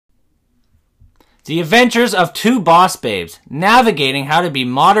The adventures of two boss babes, navigating how to be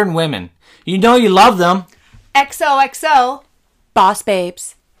modern women. You know you love them. XOXO, Boss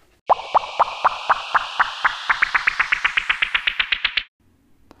Babes.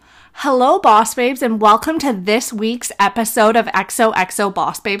 Hello, Boss Babes, and welcome to this week's episode of XOXO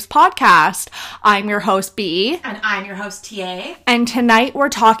Boss Babes podcast. I'm your host, B. And I'm your host, TA. And tonight we're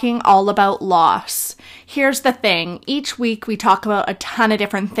talking all about loss. Here's the thing. Each week we talk about a ton of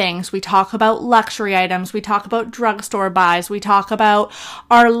different things. We talk about luxury items. We talk about drugstore buys. We talk about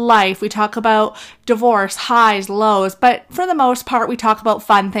our life. We talk about divorce, highs, lows. But for the most part, we talk about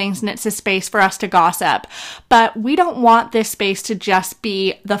fun things, and it's a space for us to gossip. But we don't want this space to just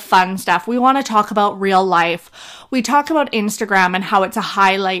be the fun stuff. We want to talk about real life. We talk about Instagram and how it's a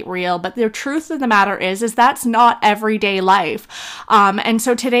highlight reel, but the truth of the matter is that's not everyday life. And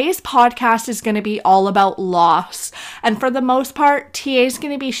so today's podcast is going to be all about loss. And for the most part, TA is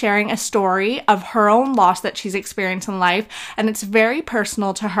going to be sharing a story of her own loss that she's experienced in life, and it's very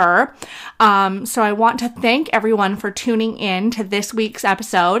personal to her. So I want to thank everyone for tuning in to this week's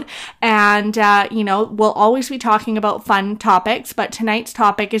episode. And, we'll always be talking about fun topics, but tonight's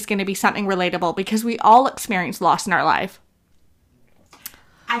topic is going to be something relatable because we all experience loss in our life.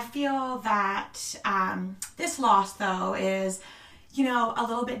 I feel that this loss, though, is, a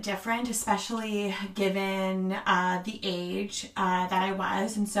little bit different, especially given the age that I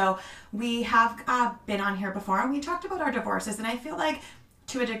was. And so we have been on here before, and we talked about our divorces, and I feel like,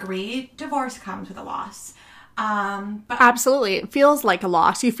 to a degree, divorce comes with a loss. But absolutely. It feels like a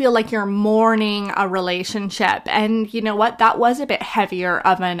loss. You feel like you're mourning a relationship. And you know what? That was a bit heavier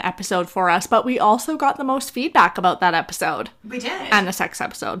of an episode for us, but we also got the most feedback about that episode. We did. And the sex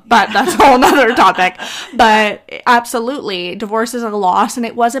episode. But that's a whole nother topic. But absolutely, divorce is a loss, and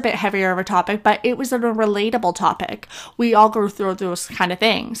it was a bit heavier of a topic, but it was a relatable topic. We all go through those kind of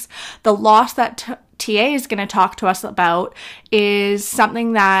things. The loss that TA is going to talk to us about is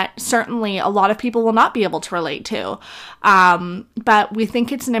something that certainly a lot of people will not be able to relate to. But we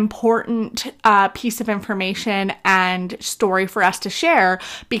think it's an important piece of information and story for us to share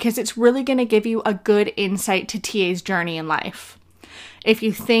because it's really going to give you a good insight to TA's journey in life. If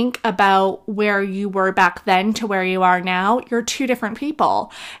you think about where you were back then to where you are now, you're two different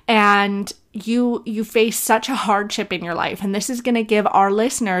people. And you face such a hardship in your life. And this is going to give our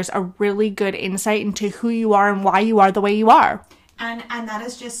listeners a really good insight into who you are and why you are the way you are. And that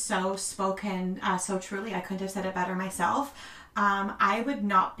is just so spoken, so truly. I couldn't have said it better myself. I would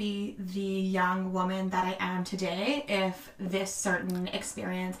not be the young woman that I am today if this certain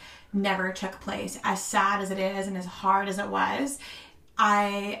experience never took place. As sad as it is and as hard as it was,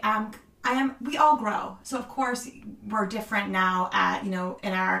 we all grow. So of course we're different now at, in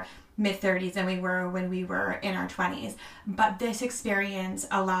our mid-30s than we were when we were in our 20s. But this experience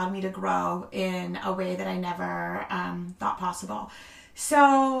allowed me to grow in a way that I never thought possible.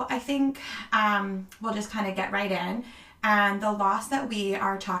 So I think we'll just kind of get right in. And the loss that we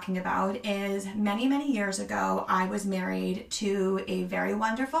are talking about is many, many years ago, I was married to a very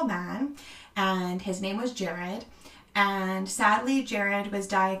wonderful man, and his name was Jared. And sadly, Jared was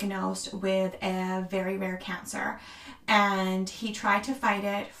diagnosed with a very rare cancer, and he tried to fight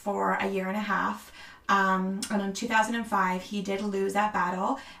it for a year and a half. And in 2005, he did lose that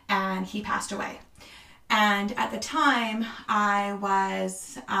battle, and he passed away. And at the time, I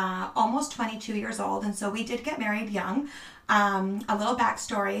was almost 22 years old, and so we did get married young. A little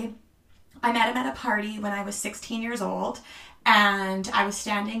backstory, I met him at a party when I was 16 years old, and I was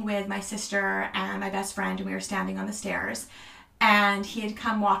standing with my sister and my best friend, and we were standing on the stairs. And he had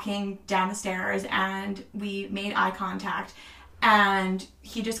come walking down the stairs, and we made eye contact. And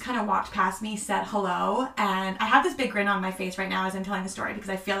he just kind of walked past me, said hello. And I have this big grin on my face right now as I'm telling the story because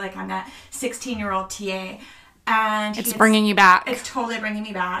I feel like I'm that 16-year-old TA. And it's bringing you back. It's totally bringing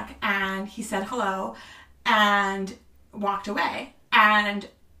me back. And he said hello and walked away and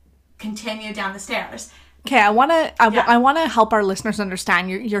continued down the stairs. Okay, I want to help our listeners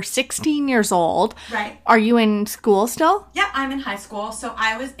understand. You're 16 years old. Right. Are you in school still? Yeah, I'm in high school. So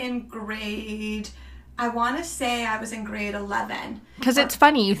I was in grade 11. Because it's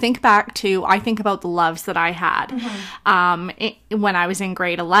funny, you think back to, I think about the loves that I had when I was in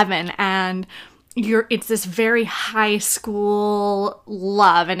grade 11, and it's this very high school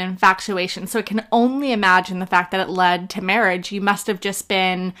love and infatuation. So I can only imagine the fact that it led to marriage. You must have just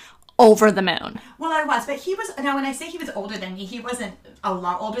been over the moon. Well, I was, but he was, now when I say he was older than me, he wasn't a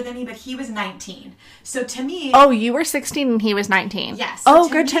lot older than me, but he was 19. So to me... Oh, you were 16 and he was 19. Yes. Oh, So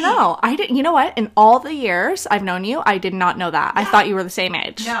good to know. I didn't, you know what? In all the years I've known you, I did not know that. I thought you were the same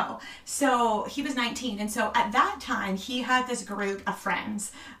age. No. So he was 19. And so at that time, he had this group of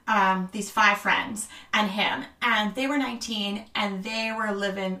friends, these 5 friends and him. And they were 19 and they were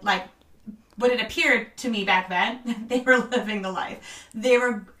living like what it appeared to me back then. They were living the life. They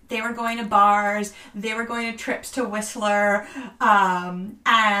were going to bars. They were going to trips to Whistler.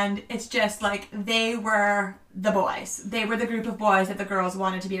 And it's just like they were the boys. They were the group of boys that the girls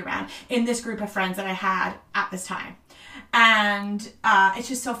wanted to be around in this group of friends that I had at this time. And it's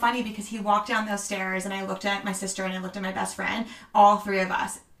just so funny because he walked down those stairs and I looked at my sister and I looked at my best friend, all 3 of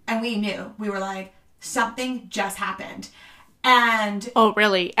us. And we knew. We were like, something just happened. And oh,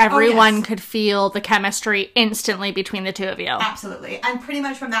 really? Everyone yes. could feel the chemistry instantly between the 2 of you. Absolutely. And pretty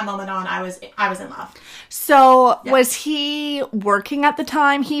much from that moment on, I was in love. So was he working at the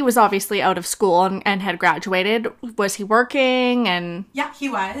time? He was obviously out of school and had graduated. Was he working? And yeah, he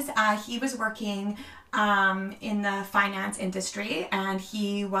was. He was working in the finance industry, and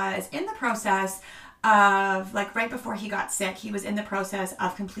he was in the process of, like, right before he got sick, he was in the process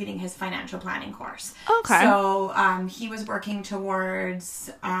of completing his financial planning course. Okay. So he was working towards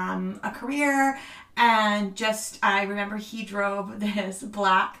a career, and just, I remember he drove this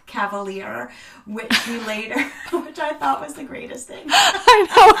black Cavalier, which he later, which I thought was the greatest thing. I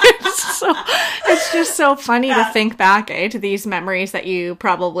know, it's just so funny to think back to these memories that you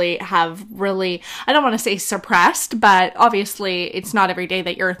probably have really, I don't want to say suppressed, but obviously it's not every day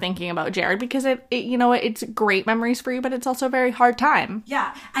that you're thinking about Jared, because it you know, it's great memories for you, but it's also a very hard time.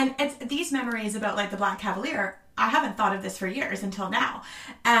 Yeah, and it's these memories about, like, the black Cavalier, I haven't thought of this for years until now.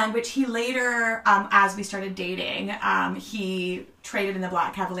 And which he later, as we started dating, he traded in the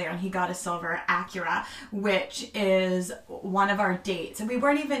black Cavalier and he got a silver Acura, which is one of our dates. And we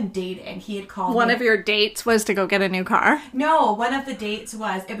weren't even dating. He had called One me. of your dates was to go get a new car? No, one of the dates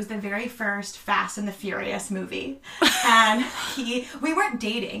was, it was the very first Fast and the Furious movie. And we weren't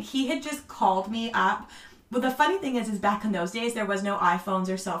dating. He had just called me up. Well, the funny thing is back in those days, there was no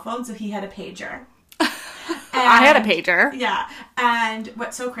iPhones or cell phones, so he had a pager. And, I had a pager. Yeah. And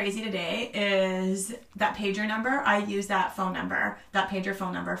what's so crazy today is that pager number, I use that pager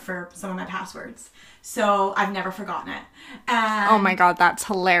phone number for some of my passwords. So I've never forgotten it. And Oh my God, that's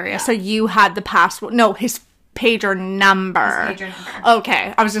hilarious. Yeah. So you had the password. No, his pager number. His pager number.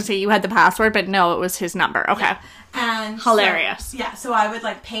 Okay. I was going to say you had the password, but no, it was his number. Okay. Yeah. And hilarious. So I would,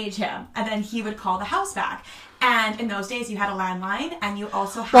 like, page him and then he would call the house back. And in those days, you had a landline, and you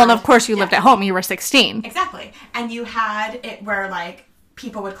also had... Well, and of course, you lived at home. You were 16. Exactly. And you had it where, like,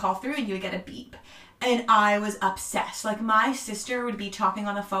 people would call through, and you would get a beep. And I was obsessed. Like, my sister would be talking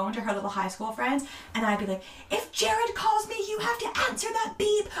on the phone to her little high school friends, and I'd be like, if Jared calls me, you have to answer that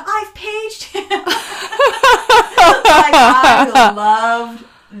beep. I've paged him. Like, I loved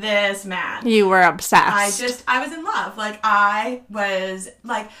this man. You were obsessed. I was in love. Like, I was,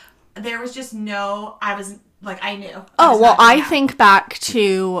 like, there was just no... I knew. Oh, well, I think back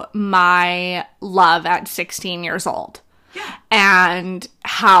to my love at 16 years old. Yeah. And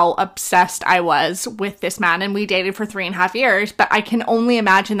how obsessed I was with this man. And we dated for 3.5 years. But I can only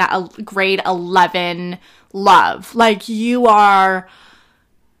imagine that a grade 11 love. Like, he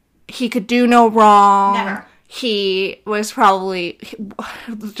could do no wrong. Never. He was probably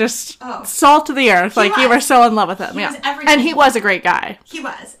just salt of the earth. Like, you were so in love with him. He was everything. And he was a great guy. He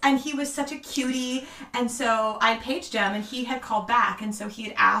was. And he was such a cutie. And so I paged him and he had called back. And so he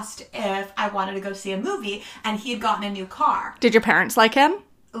had asked if I wanted to go see a movie. And he had gotten a new car. Did your parents like him?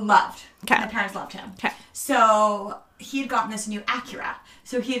 Loved. Okay. My parents loved him. Okay. So he had gotten this new Acura.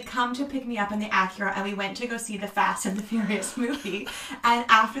 So he had come to pick me up in the Acura, and we went to go see the Fast and the Furious movie. And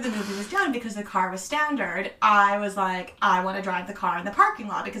after the movie was done, because the car was standard, I was like, I want to drive the car in the parking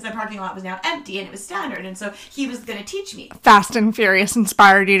lot, because the parking lot was now empty and it was standard. And so he was going to teach me. Fast and Furious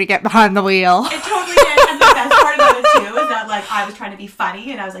inspired you to get behind the wheel. It totally did. And the best part about it, too, is that, like, I was trying to be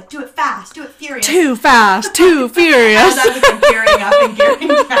funny, and I was like, do it fast, do it furious. Too fast, too furious. As I was, like, gearing up and gearing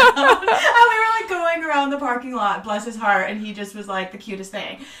down. And we were, like, going around the parking lot, bless his heart, and he just was, like, the cutest thing.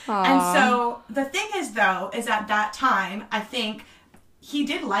 Aww. And so the thing is, though, is at that time, I think he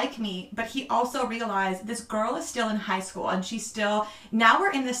did like me, but he also realized this girl is still in high school, and she's still, now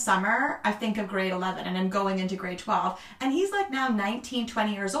we're in the summer, I think, of grade 11, and I'm going into grade 12, and he's, like, now 19,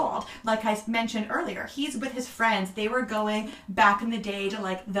 20 years old. Like I mentioned earlier, he's with his friends. They were going back in the day to,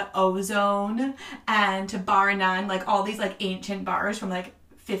 like, the Ozone and to Bar None, like, all these, like, ancient bars from, like,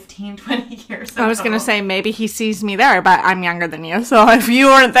 15, 20 years ago. I was going to say, maybe he sees me there, but I'm younger than you. So if you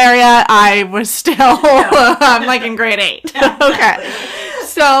weren't there yet, I was still, I'm like in grade 8. Yeah, exactly.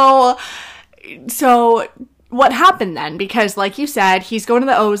 Okay. So what happened then? Because like you said, he's going to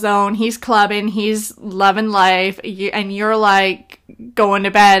the Ozone, he's clubbing, he's loving life, and you're like going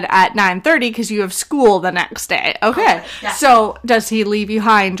to bed at 9:30 because you have school the next day. Okay. Yeah. So does he leave you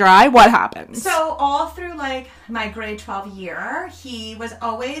high and dry? What happens? So all through like my grade 12 year, he was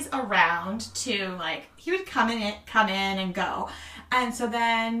always around to like, he would come in and go. And so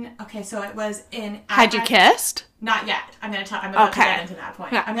then, okay, so it was in... Had you kissed? Not yet. I'm about to get into that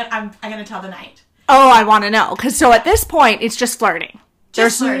point. Yeah. I'm gonna tell the night. Oh, I want to know. Because so at this point, it's just flirting.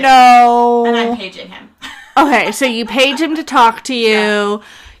 There's flirting. no... And I'm paging him. Okay, so you page him to talk to you. Yeah.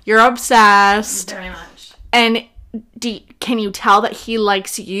 You're obsessed. Very much. And can you tell that he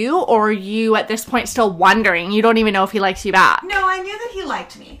likes you? Or are you at this point still wondering? You don't even know if he likes you back. No, I knew that he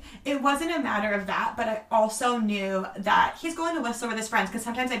liked me. It wasn't a matter of that, but I also knew that he's going to Whistler with his friends, because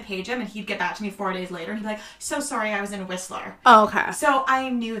sometimes I'd page him and he'd get back to me 4 days later and he'd be like, so sorry, I was in Whistler. Oh, okay. So I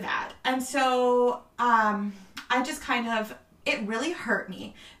knew that. And so I just kind of, it really hurt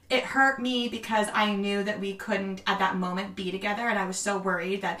me. It hurt me because I knew that we couldn't at that moment be together, and I was so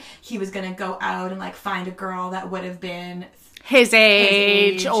worried that he was going to go out and like find a girl that would have been his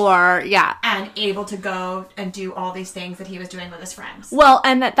age or yeah, and able to go and do all these things that he was doing with his friends. Well,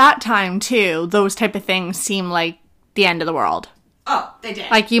 and at that time too, those type of things seem like the end of the world. Oh, they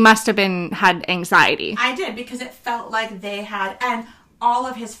did. Like you must have had anxiety. I did, because it felt like they had, and all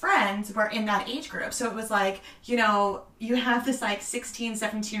of his friends were in that age group. So it was like, you know, you have this like 16,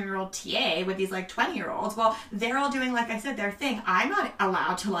 17-year-old TA with these like 20-year-olds. Well, they're all doing, like I said, their thing. I'm not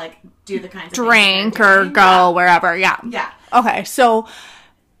allowed to like do the kinds of drink or go wherever. Yeah. Yeah. Okay. So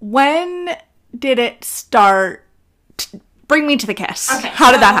when did it start? Bring me to the kiss. Okay,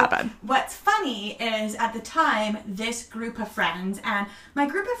 How did that happen? What's funny is at the time, this group of friends, and my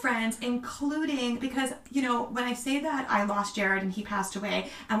group of friends, including, because, you know, when I say that I lost Jared and he passed away,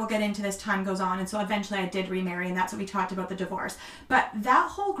 and we'll get into this, time goes on, and so eventually I did remarry, and that's what we talked about, the divorce. But that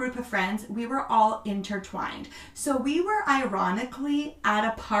whole group of friends, we were all intertwined. So we were ironically at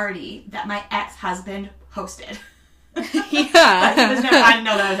a party that my ex-husband hosted. Yeah. I didn't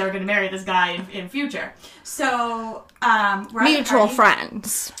know that I was ever going to marry this guy in future. So, we're mutual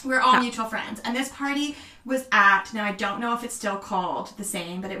friends. We're all mutual friends. And this party was at, now I don't know if it's still called the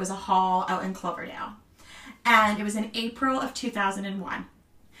same, but it was a hall out in Cloverdale. And it was in April of 2001.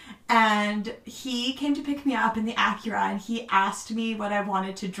 And he came to pick me up in the Acura, and he asked me what I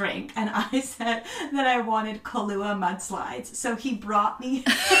wanted to drink. And I said that I wanted Kahlua mudslides. So he brought me...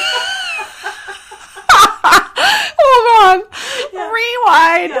 Hold on. Yeah.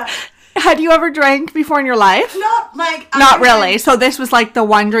 Rewind. Yeah. Had you ever drank before in your life? Not really. So this was like the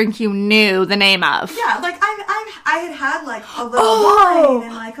one drink you knew the name of. Yeah, like I had like a little wine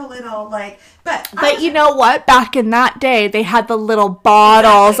and like a little like, but you know what? Back in that day, they had the little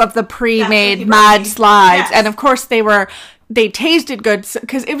bottles of the pre-made Mad Slides, and of course they tasted good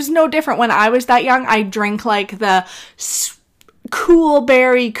because it was no different when I was that young. I drank like the Cool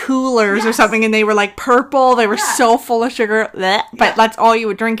Berry coolers or something, and they were like purple. They were so full of sugar, but that's all you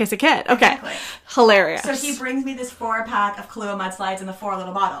would drink as a kid. Okay. Exactly. Hilarious. So he brings me this 4-pack of Kahlua mudslides in the 4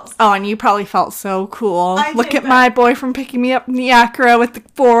 little bottles. Oh, and you probably felt so cool. Look at my boyfriend picking me up in the Acura with the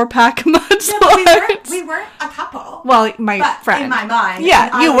 4-pack of mudslides. Yeah, we weren't a couple. Well, my friend. In my mind.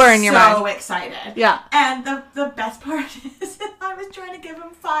 Yeah, you were in your mind. So excited. Yeah. And the best part is I was trying to give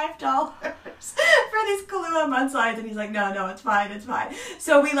him $5 for these Kahlua mudslides, and he's like, no, it's fine. It's fine.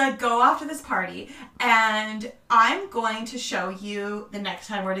 So we like go off to this party, and I'm going to show you the next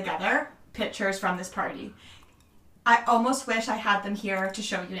time we're together pictures from this party. I almost wish I had them here to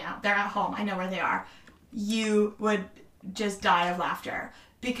show you now. They're at home. I know where they are. You would just die of laughter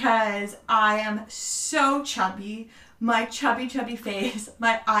because I am so chubby. My chubby face,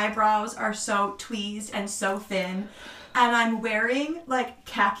 my eyebrows are so tweezed and so thin, and I'm wearing like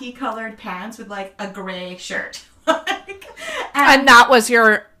khaki colored pants with like a gray shirt. And that was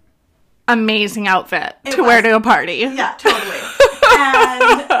your amazing outfit to wear to a party. Yeah, totally.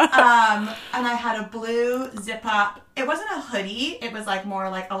 And I had a blue zip up. It wasn't a hoodie. It was like more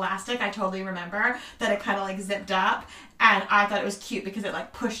like elastic. I totally remember that it kind of like zipped up. And I thought it was cute because it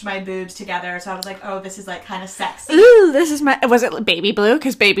like pushed my boobs together. So I was like, oh, this is like kind of sexy. Ooh, was it baby blue?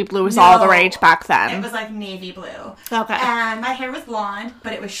 Because baby blue was all the rage back then. It was like navy blue. Okay. And my hair was blonde,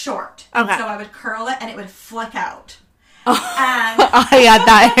 but it was short. Okay. So I would curl it and it would flick out. Oh, I had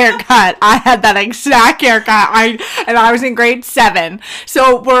that haircut. I had that exact haircut. And I was in grade 7.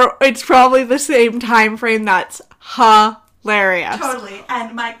 So it's probably the same time frame. That's Hilarious. Totally.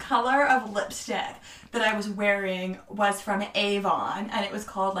 And my color of lipstick that I was wearing was from Avon, and it was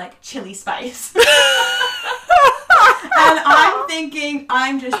called like Chili Spice. And I'm thinking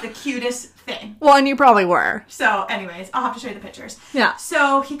I'm just the cutest thing. Well, and you probably were. So anyways, I'll have to show you the pictures. Yeah.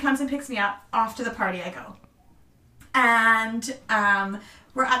 So he comes and picks me up. Off to the party I go. And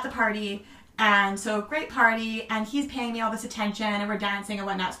we're at the party. And so great party. And he's paying me all this attention. And we're dancing and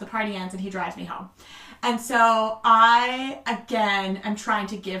whatnot. So the party ends and he drives me home. And so I, again, am trying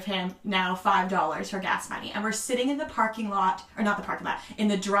to give him now $5 for gas money. And we're sitting in the parking lot, or not the parking lot, in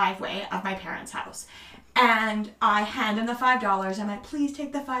the driveway of my parents' house. And I hand him the $5. I'm like, please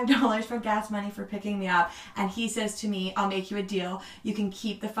take the $5 for gas money for picking me up. And he says to me, I'll make you a deal. You can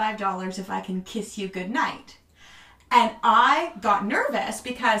keep the $5 if I can kiss you goodnight. And I got nervous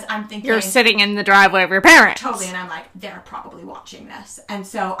because I'm thinking... You're sitting in the driveway of your parents. Totally. And I'm like, they're probably watching this. And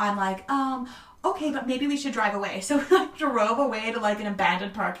so I'm like, okay, but maybe we should drive away. So we drove away to like an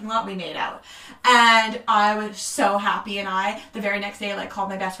abandoned parking lot. We made out. And I was so happy. And the very next day, called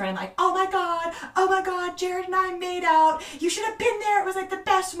my best friend and like, oh my God, Jared and I made out. You should have been there. It was like the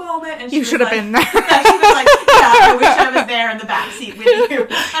best moment. And you should have been there. Yeah, she was like, yeah, I wish I was there in the backseat with you.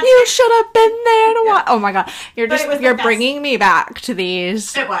 You should have been there to watch. Oh my God. You're best. bringing me back to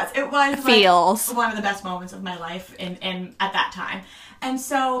these. It was feels. Like one of the best moments of my life in at that time. And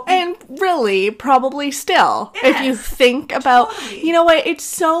so... And really, probably still. Yes, if you think about... totally. You know what? It's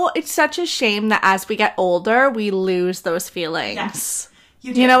such a shame that as we get older, we lose those feelings. Yes.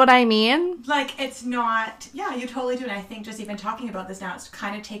 You know what I mean? Like, it's not... Yeah, you totally do. And I think just even talking about this now, it's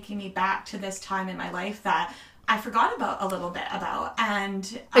kind of taking me back to this time in my life that I forgot about a little bit about.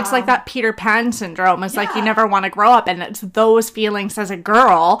 And... It's like that Peter Pan syndrome. It's like you Yeah. never want to grow up. And it's those feelings as a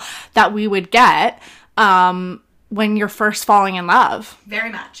girl that we would get... when you're first falling in love. Very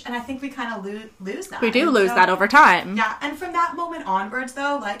much. And I think we kind of lose that. We do And lose so- that over time. Yeah, and from that moment onwards,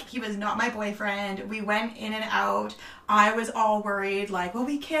 though, like, he was not my boyfriend. We went in and out. I was all worried, like, well,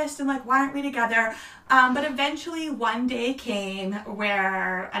 we kissed, and, like, why aren't we together? But eventually one day came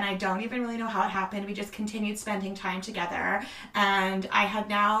where, and I don't even really know how it happened, we just continued spending time together. And I had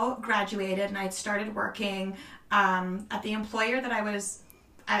now graduated, and I'd started working at the employer that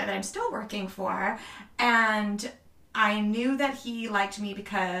I'm still working for. And I knew that he liked me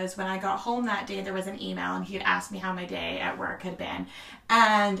because when I got home that day, there was an email and he had asked me how my day at work had been.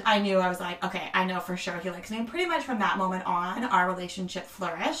 And I knew, I was like, okay, I know for sure he likes me. And pretty much from that moment on, our relationship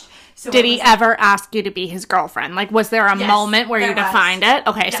flourished. So Did he ever ask you to be his girlfriend? Like, was there a Yes, moment where you there was. defined it?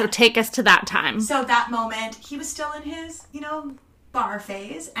 Okay, Yeah. so take us to that time. So that moment, he was still in his, bar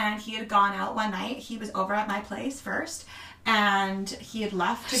phase, and he had gone out one night. He was over at my place first, and he had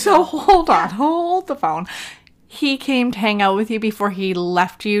left to So go. hold on, hold the phone. He came to hang out with you before he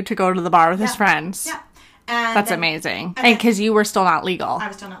left you to go to the bar with his friends. Yeah. And That's then amazing. and And because you were still not legal I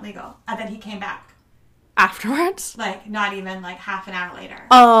was still not legal. And then he came back, afterwards? like, not even, like, half an hour later.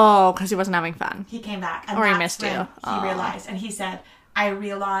 Oh, because he wasn't having fun. He came back, and Or he that's missed when you. he Oh. realized, and he said, I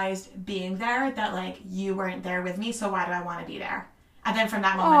realized being there that, like, you weren't there with me, so why do I want to be there? And then from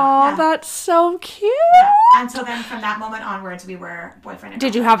that moment Oh, on, that's so cute. and so then from that moment onwards, we were boyfriend and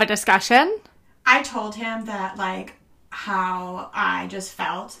Did you girlfriend. have a discussion? I told him that, like, how I just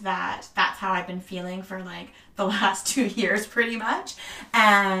felt that that's how I've been feeling for, like, the last 2 years pretty much,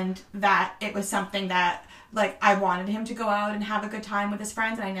 and that it was something that, like, I wanted him to go out and have a good time with his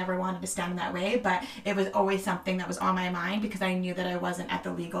friends, and I never wanted to stand in that way, but it was always something that was on my mind because I knew that I wasn't at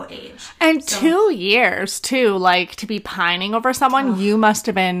the legal age. And So- 2 years, too, like, to be pining over someone, you must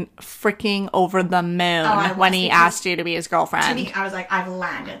have been freaking over the moon I when was, he because asked you to be his girlfriend. To me, I was like, I've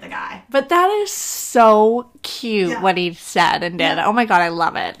landed the guy. But that is so cute Yeah. what he said and did. Yeah. Oh my God, I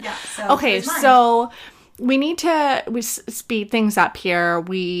love it. Yeah, so okay, it was mine. so we need to speed things up here.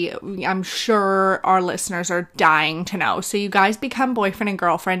 I'm sure our listeners are dying to know. So you guys become boyfriend and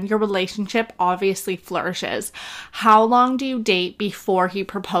girlfriend. Your relationship obviously flourishes. How long do you date before he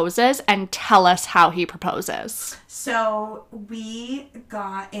proposes? And tell us how he proposes. So we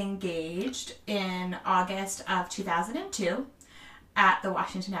got engaged in August of 2002 at the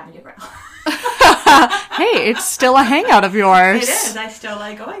Washington Avenue Grill. Hey, it's still a hangout of yours. It is. I still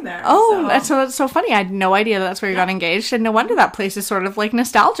like going there. Oh, so. that's so funny. I had no idea that's where you got engaged, and no wonder that place is sort of like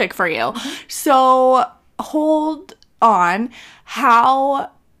nostalgic for you. So hold on. How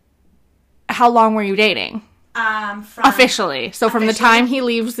long were you dating? From Officially. So from the Officially? time he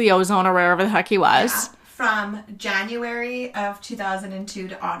leaves the Ozone or wherever the heck he was. from January of 2002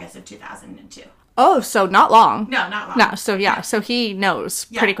 to August of 2002. Oh, so not long. No, not long. No, so yeah, so he knows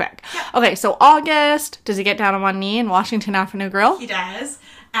pretty quick. Yeah. Okay, so August, does he get down on one knee in Washington Avenue Grill? He does.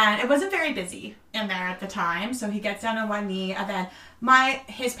 And it wasn't very busy in there at the time, so he gets down on one knee, and then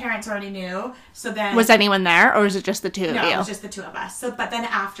his parents already knew, so then... Was anyone there, or was it just the two of No, you? it was just the two of us. So, but then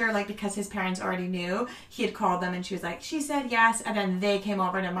after, like, because his parents already knew, he had called them, and she was like, she said yes, and then they came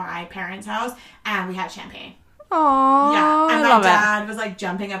over to my parents' house, and we had champagne. Aww, Yeah, and I my love dad was, like,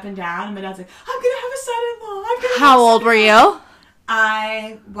 jumping up and down, and my dad's like, I'm gonna have a son-in-law, I'm gonna How old were you?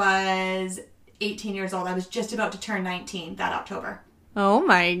 I was 18 years old. I was just about to turn 19 that October. Oh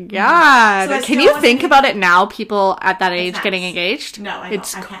my god. So I Can still you wasn't think even- about it now, people at that age nuts. getting engaged? No, I don't.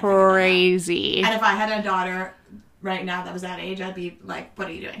 It's I can't think about that. crazy. And if I had a daughter right now that was that age, I'd be like, what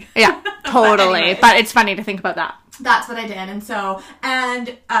are you doing? Yeah, totally. anyways. But it's funny to think about that. That's what I did. And so,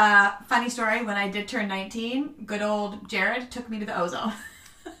 funny story, when I did turn 19, good old Jared took me to the Ozone.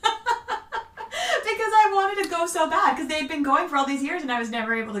 Because I wanted to go so bad, because they'd been going for all these years and I was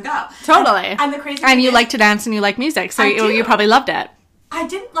never able to go. Totally. And the crazy And thing you is, like to dance and you like music, so I you do. probably loved it. I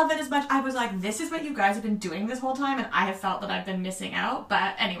didn't love it as much. I was like, this is what you guys have been doing this whole time, and I have felt that I've been missing out.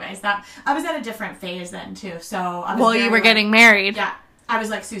 But anyways, that I was at a different phase then too. So I was Well, you very, were like- getting married. Yeah, I was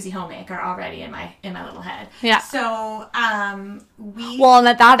like Susie Homemaker already in my little head. Yeah. So we. Well, and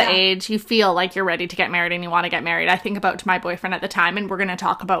at that Yeah. age, you feel like you're ready to get married and you want to get married. I think about my boyfriend at the time, and we're going to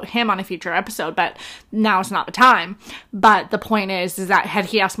talk about him on a future episode, but now it's not the time. But the point is that had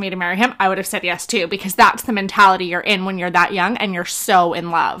he asked me to marry him, I would have said yes too, because that's the mentality you're in when you're that young and you're so in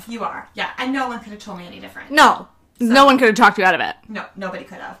love. You are, yeah, and no one could have told me any different. No. No one could have talked you out of it. No, nobody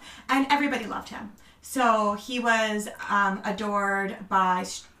could have, and everybody loved him. So he was adored by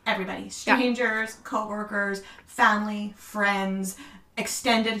everybody, strangers, co-workers, family, friends,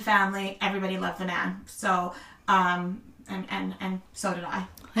 extended family. Everybody loved the man. So and so did I.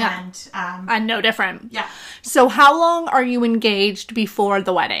 Yeah. And And no different. yeah, So how long are you engaged before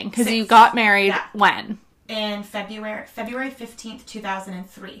the wedding? Because you 6. got married Yeah. when? in February 15th,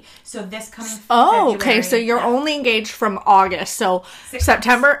 2003. So this coming Oh, February, okay. So you're yeah. only engaged from August. So 6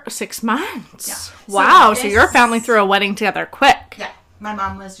 September, 6 months. Yeah. So Wow. So this- your family threw a wedding together quick. Yeah, my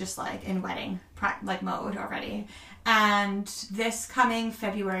mom was just like in wedding like mode already. And this coming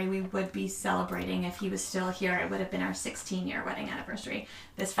February, we would be celebrating, if he was still here, it would have been our 16-year wedding anniversary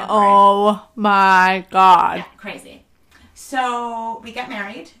this February. Oh my God. Yeah, crazy. So we get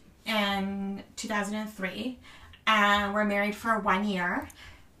married in 2003, and we're married for 1 year.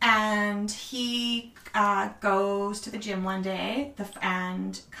 And he goes to the gym one day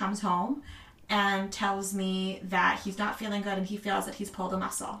and comes home and tells me that he's not feeling good and he feels that he's pulled a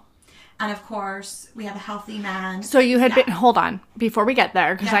muscle. And of course, we have a healthy man. So you had been, hold on, before we get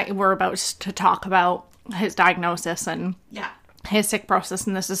there, because Yeah. we're about to talk about his diagnosis and Yeah. his sick process,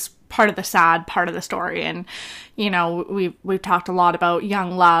 and this is part of the sad part of the story. And, you know, we've talked a lot about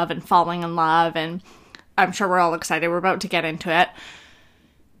young love and falling in love, and I'm sure we're all excited. We're about to get into it.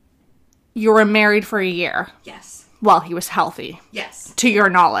 You were married for a year Yes. while he was healthy. Yes. To your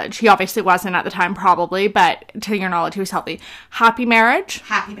knowledge. He obviously wasn't at the time, probably, but to your knowledge, he was healthy. Happy marriage?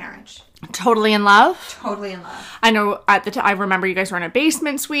 Happy marriage. Totally in love? Totally in love. I know at the time, I remember you guys were in a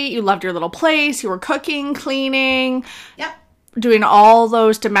basement suite. You loved your little place. You were cooking, cleaning, Yep. doing all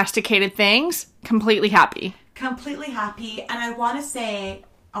those domesticated things. Completely happy. Completely happy. And I want to say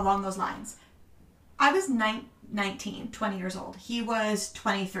along those lines, I was 20 years old. He was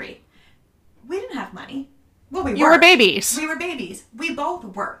 23. We didn't have money. Well, we You were babies. We were babies. We both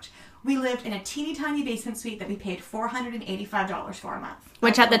worked. We lived in a teeny tiny basement suite that we paid $485 for a month.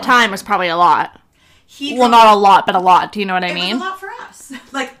 Which at the time was probably a lot. He Well, not a lot, but a lot. Do you know what I It mean? was a lot for us.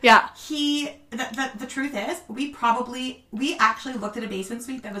 Like, Yeah. the truth is, we actually looked at a basement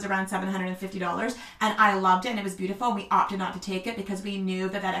suite that was around $750, and I loved it, and it was beautiful, and we opted not to take it because we knew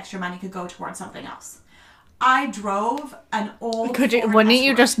that extra money could go towards something else. I drove an old Ford Wouldn't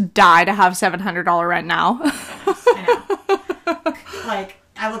you Escort. just die to have $700 rent now? I know. Like,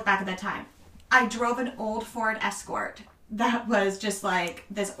 I look back at that time. I drove an old Ford Escort that was just like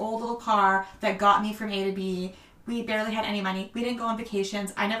this old little car that got me from A to B. We barely had any money. We didn't go on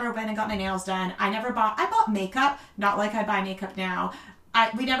vacations. I never went and got my nails done. I bought makeup, not like I buy makeup now.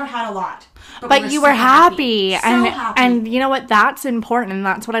 We never had a lot. But you were so happy. So And happy. and you know what? That's important, and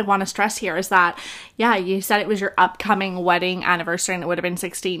that's what I want to stress here is that, yeah, you said it was your upcoming wedding anniversary and it would have been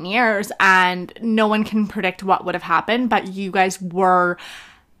 16 years, and no one can predict what would have happened, but you guys were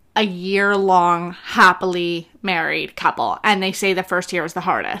a year-long happily married couple, and they say the first year is the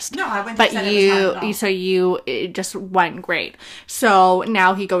hardest. No, I wouldn't but have said it was hard at all. it just went great. So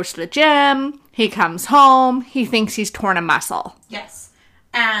now he goes to the gym, he comes home, he thinks he's torn a muscle. Yes.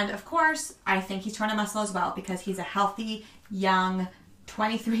 And of course, I think he's torn a muscle as well because he's a healthy, young,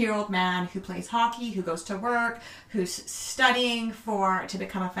 23-year-old man who plays hockey, who goes to work, who's studying to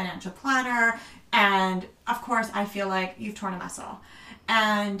become a financial planner. And of course, I feel like you've torn a muscle.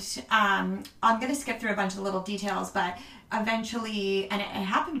 And I'm going to skip through a bunch of the little details, but eventually, and it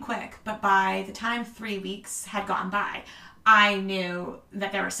happened quick, but by the time 3 weeks had gone by, I knew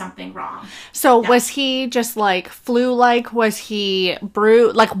that there was something wrong. So was he just like flu-like? Was he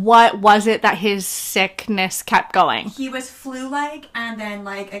like what was it that his sickness kept going? He was flu-like, and then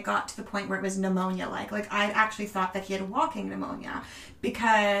like it got to the point where it was pneumonia-like. Like I actually thought that he had walking pneumonia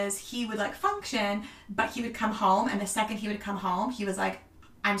because he would like function, but he would come home, and the second he would come home, he was like,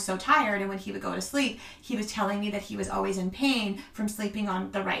 I'm so tired. And when he would go to sleep, he was telling me that he was always in pain from sleeping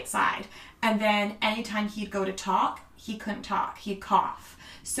on the right side. And then anytime he'd go to talk, he couldn't talk. He'd cough.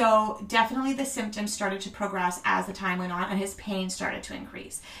 So definitely the symptoms started to progress as the time went on, and his pain started to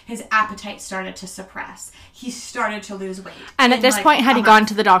increase. His appetite started to suppress. He started to lose weight. And at this point, had he gone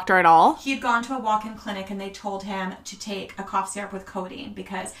to the doctor at all? He had gone to a walk-in clinic, and they told him to take a cough syrup with codeine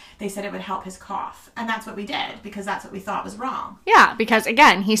because they said it would help his cough. And that's what we did because that's what we thought was wrong. Yeah, because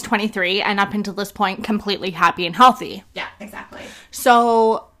again, he's 23 and up until this point, completely happy and healthy. Yeah, exactly.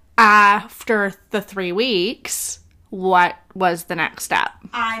 So after the 3 weeks, what was the next step?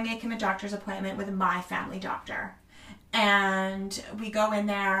 I make him a doctor's appointment with my family doctor. And we go in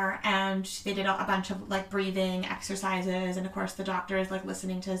there, and they did a bunch of like breathing exercises, and of course the doctor is like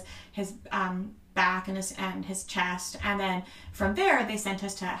listening to his back and his chest, and then from there they sent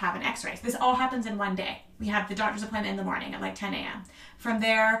us to have an x-ray. So this all happens in one day. We have the doctor's appointment in the morning at like 10 a.m. From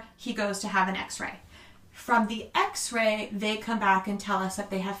there he goes to have an x-ray. From the x-ray, they come back and tell us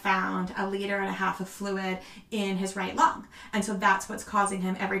that they have found 1.5 liters of fluid in his right lung. And so that's what's causing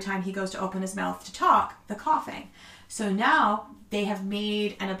him every time he goes to open his mouth to talk, the coughing. So now they have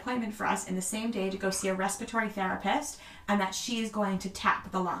made an appointment for us in the same day to go see a respiratory therapist, and that she is going to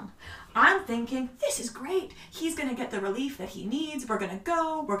tap the lung. I'm thinking, this is great. He's going to get the relief that he needs. We're going to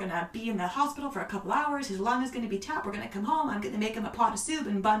go. We're going to be in the hospital for a couple hours. His lung is going to be tapped. We're going to come home. I'm going to make him a pot of soup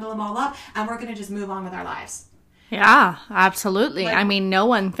and bundle him all up, and we're going to just move on with our lives. Yeah, absolutely. Like, I mean, no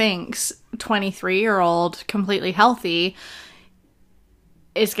one thinks 23-year-old, completely healthy,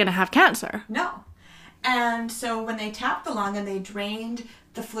 is going to have cancer. No. And so when they tapped the lung and they drained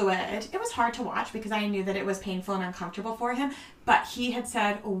the fluid, it was hard to watch because I knew that it was painful and uncomfortable for him. But he had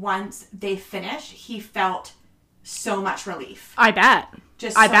said once they finished, he felt so much relief. I bet.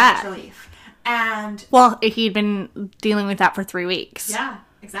 Just so much relief. And well, he'd been dealing with that for 3 weeks. Yeah,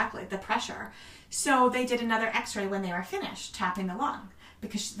 exactly. The pressure. So they did another x-ray when they were finished tapping the lung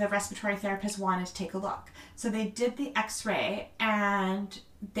because the respiratory therapist wanted to take a look. So they did the x-ray and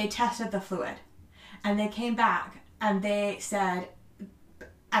they tested the fluid. And they came back and they said,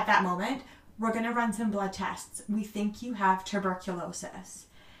 at that moment, we're going to run some blood tests. We think you have tuberculosis.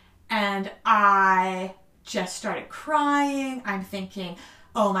 And I just started crying. I'm thinking,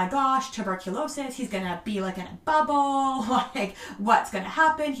 oh my gosh, tuberculosis. He's going to be like in a bubble. Like, what's going to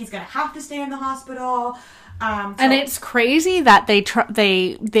happen? He's going to have to stay in the hospital. And it's crazy that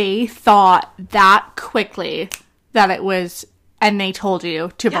they thought that quickly that it was, and they told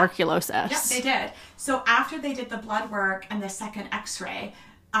you tuberculosis. Yeah, they did. So after they did the blood work and the second x-ray,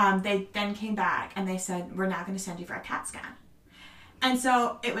 they then came back and they said, we're now going to send you for a CAT scan. And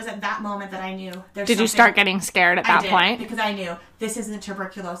so it was at that moment that I knew there's Did you start getting scared at that point? Because I knew this isn't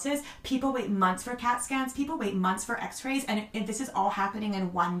tuberculosis. People wait months for CAT scans. People wait months for x-rays. And this is all happening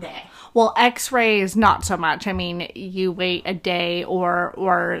in one day. Well, x-rays, not so much. I mean, you wait a day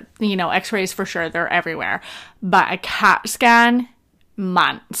or you know, x-rays for sure. They're everywhere. But a CAT scan,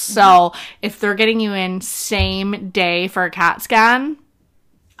 months. So if they're getting you in same day for a CAT scan,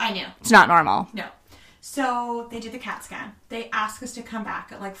 I knew. It's not normal. No. So they did the CAT scan. They asked us to come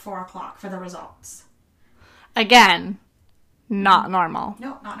back at like 4 o'clock for the results. Again, not normal.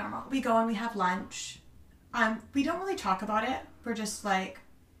 No, not normal. We go and we have lunch. We don't really talk about it. We're just like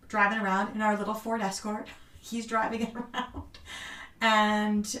driving around in our little Ford Escort. He's driving it around.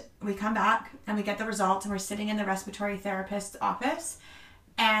 And we come back and we get the results and we're sitting in the respiratory therapist's office.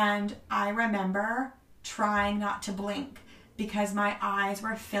 And I remember trying not to blink because my eyes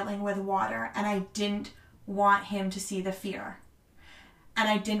were filling with water and I didn't want him to see the fear. And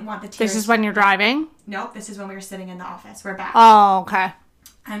I didn't want the tears. This is when you're driving? Nope, this is when we were sitting in the office. We're back. Oh, okay.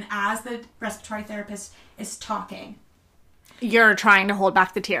 And as the respiratory therapist is talking, you're trying to hold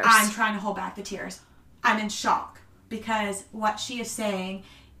back the tears. I'm trying to hold back the tears. I'm in shock because what she is saying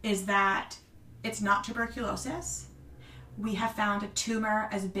is that it's not tuberculosis. We have found a tumor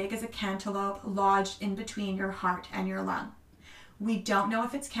as big as a cantaloupe lodged in between your heart and your lung. We don't know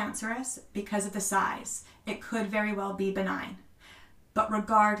if it's cancerous because of the size. It could very well be benign. But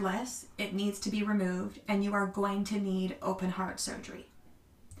regardless, it needs to be removed and you are going to need open heart surgery.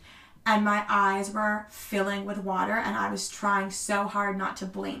 And my eyes were filling with water and I was trying so hard not to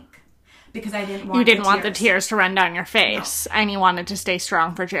blink because I didn't want You didn't the want the tears. tears to run down your face, and you wanted to stay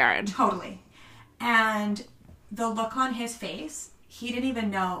strong for Jared. Totally. And the look on his face, he didn't even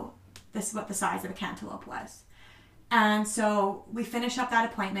know what the size of a cantaloupe was. And so we finish up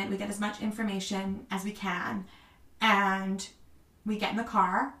that appointment. We get as much information as we can. And we get in the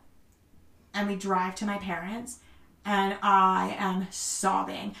car and we drive to my parents. And I am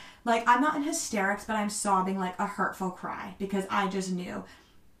sobbing. Like, I'm not in hysterics, but I'm sobbing like a hurtful cry because I just knew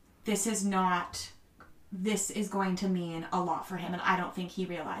this is going to mean a lot for him. And I don't think he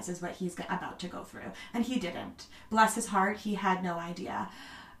realizes what he's about to go through. And he didn't. Bless his heart, he had no idea.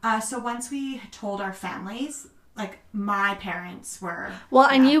 So once we told our families, like, my parents were... Well,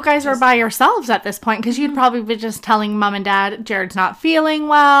 and you guys were by yourselves at this point, because you'd probably be just telling mom and dad, Jared's not feeling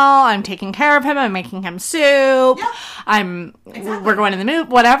well, I'm taking care of him, I'm making him soup, Exactly. we're going to the movie,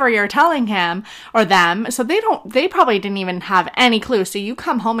 whatever you're telling him, or them. So they probably didn't even have any clue. So you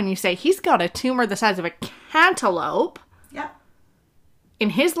come home and you say, he's got a tumor the size of a cantaloupe Yep.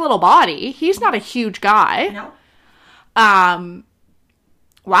 in his little body. He's not a huge guy. No.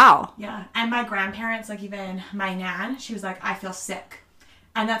 Wow. Yeah. And my grandparents, like even my nan, she was like, I feel sick.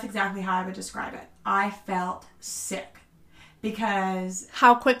 And that's exactly how I would describe it. I felt sick because,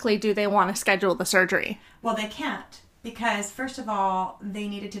 How quickly do they want to schedule the surgery? well, they can't. Because first of all, they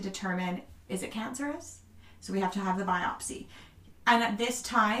needed to determine, is it cancerous? So we have to have the biopsy. And at this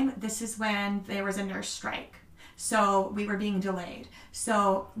time, this is when there was a nurse strike. So we were being delayed.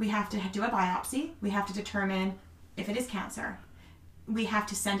 So we have to do a biopsy. We have to determine if it is cancer. We have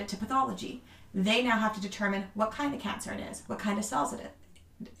to send it to pathology. They now have to determine what kind of cancer it is, what kind of cells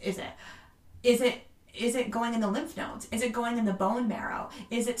is it. Is it going in the lymph nodes? Is it going in the bone marrow?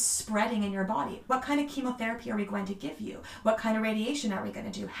 Is it spreading in your body? What kind of chemotherapy are we going to give you? What kind of radiation are we going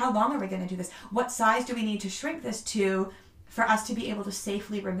to do? How long are we going to do this? What size do we need to shrink this to for us to be able to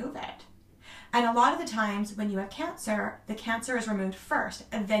safely remove it? And a lot of the times when you have cancer, the cancer is removed first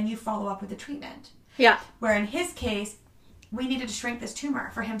and then you follow up with the treatment. Yeah. Where in his case, we needed to shrink this tumor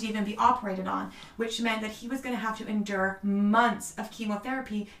for him to even be operated on, which meant that he was going to have to endure months of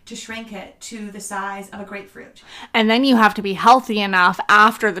chemotherapy to shrink it to the size of a grapefruit. And then you have to be healthy enough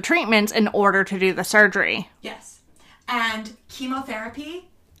after the treatments in order to do the surgery. Yes. And chemotherapy,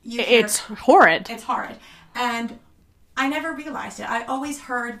 It's horrid. It's horrid. And I never realized it. I always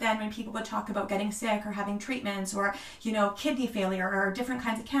heard then when people would talk about getting sick or having treatments or, kidney failure or different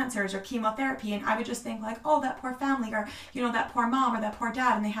kinds of cancers or chemotherapy. And I would just think like, oh, that poor family or, that poor mom or that poor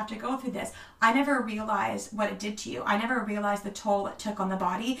dad and they have to go through this. I never realized what it did to you. I never realized the toll it took on the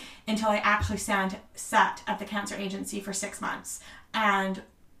body until I actually sat at the cancer agency for 6 months and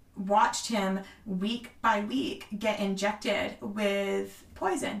watched him week by week get injected with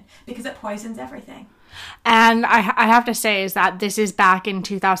poison because it poisons everything. And I have to say is that this is back in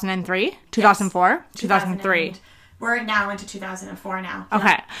 2003, 2004, 2003. We're now into 2004 now.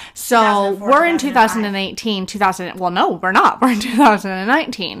 Okay. So 2004, we're in 2005. 2018, well, no, we're not. We're in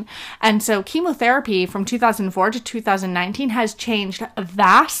 2019. And so chemotherapy from 2004 to 2019 has changed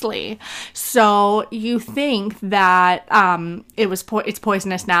vastly. So you think that it's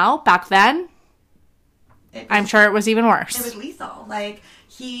poisonous now. Back then, I'm sure it was even worse. It was lethal. Like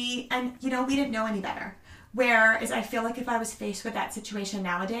we didn't know any better. Whereas I feel like if I was faced with that situation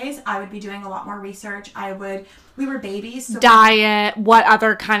nowadays, I would be doing a lot more research. We were babies. So Diet, what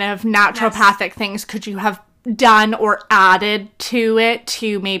other kind of naturopathic things could you have done or added to it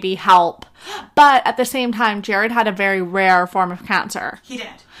to maybe help? But at the same time, Jared had a very rare form of cancer. He did.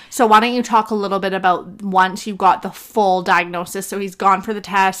 So why don't you talk a little bit about once you got the full diagnosis? So he's gone for the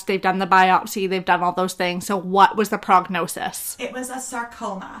test, they've done the biopsy, they've done all those things. So what was the prognosis? It was a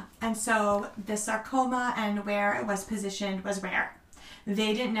sarcoma. And so the sarcoma and where it was positioned was rare.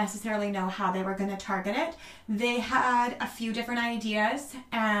 They didn't necessarily know how they were going to target it. They had a few different ideas.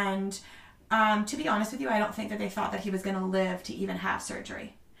 And to be honest with you, I don't think that they thought that he was going to live to even have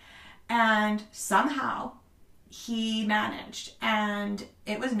surgery. And somehow he managed, and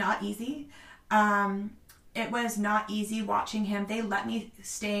it was not easy. It was not easy watching him. They let me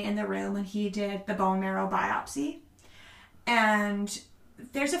stay in the room when he did the bone marrow biopsy. And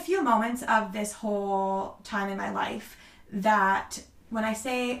there's a few moments of this whole time in my life that when I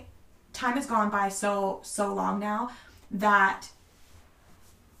say time has gone by so long now, that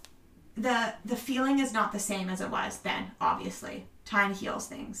the feeling is not the same as it was then, obviously. Time heals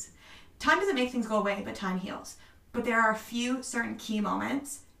things. Time doesn't make things go away, but time heals. But there are a few certain key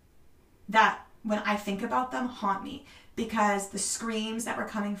moments that, when I think about them, haunt me. Because the screams that were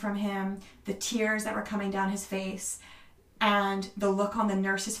coming from him, the tears that were coming down his face, and the look on the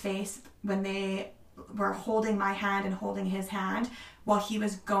nurse's face when they were holding my hand and holding his hand while he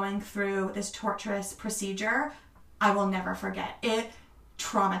was going through this torturous procedure, I will never forget. It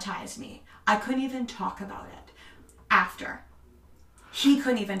traumatized me. I couldn't even talk about it after. He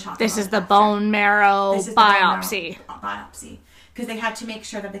couldn't even talk about it. This is the bone marrow biopsy. Biopsy. Because they had to make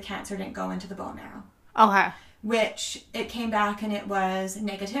sure that the cancer didn't go into the bone marrow. Okay. Which it came back and it was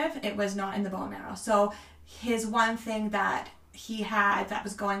negative. It was not in the bone marrow. So his one thing that he had that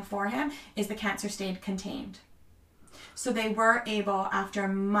was going for him is the cancer stayed contained. So they were able, after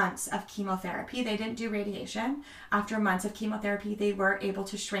months of chemotherapy, they didn't do radiation. After months of chemotherapy, they were able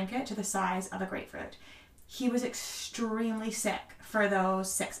to shrink it to the size of a grapefruit. He was extremely sick for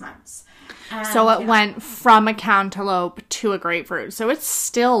those 6 months. And, so it went from a cantaloupe to a grapefruit. So it's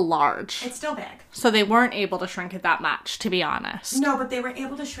still large. It's still big. So they weren't able to shrink it that much, to be honest. No, but they were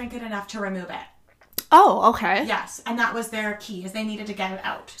able to shrink it enough to remove it. Oh, okay. Yes, and that was their key, is they needed to get it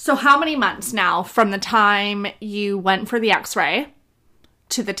out. So how many months now from the time you went for the x-ray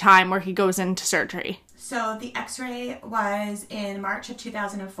to the time where he goes into surgery? So the x-ray was in March of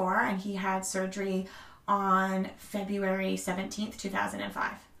 2004, and he had surgery on February 17th,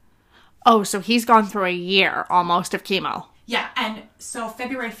 2005. Oh, so he's gone through a year almost of chemo. Yeah, and so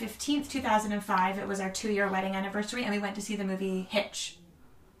February 15th, 2005, it was our 2-year wedding anniversary, and we went to see the movie Hitch.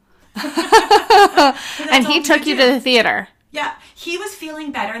 And he took you to the theater. Yeah, he was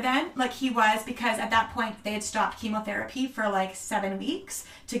feeling better then, like he was, because at that point they had stopped chemotherapy for like 7 weeks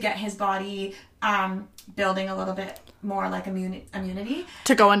to get his body building a little bit more like immunity.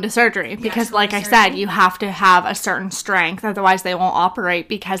 To go into surgery. Because like I said, you have to have a certain strength, otherwise they won't operate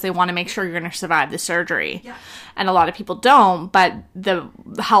because they want to make sure you're going to survive the surgery. Yeah. And a lot of people don't, but the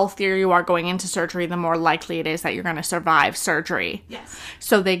healthier you are going into surgery, the more likely it is that you're going to survive surgery. Yes.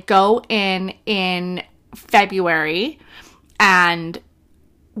 So they go in February and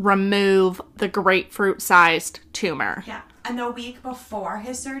remove the grapefruit-sized tumor. Yeah. And the week before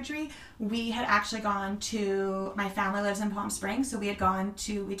his surgery, we had actually gone to, my family lives in Palm Springs, so we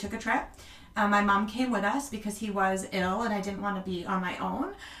took a trip. My mom came with us because he was ill and I didn't want to be on my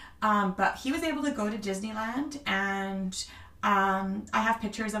own. But he was able to go to Disneyland, and I have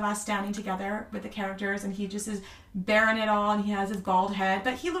pictures of us standing together with the characters, and he just is bearing it all, and he has his bald head,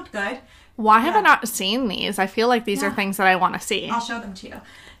 but he looked good. Why have I not seen these? I feel like these are things that I want to see. I'll show them to you.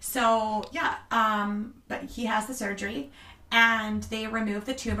 So, yeah, but he has the surgery, and they removed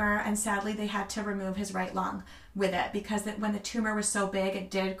the tumor, and sadly they had to remove his right lung with it because when the tumor was so big, it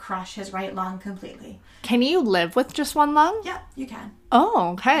did crush his right lung completely. Can you live with just one lung? Yeah, you can. Oh,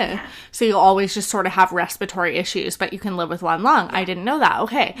 okay. Yeah. So you'll always just sort of have respiratory issues, but you can live with one lung. Yeah. I didn't know that.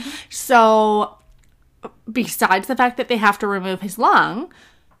 Okay. Mm-hmm. So besides the fact that they have to remove his lung,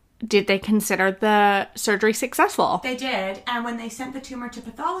 did they consider the surgery successful? They did. And when they sent the tumor to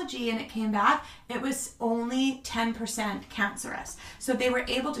pathology and it came back, it was only 10% cancerous. So they were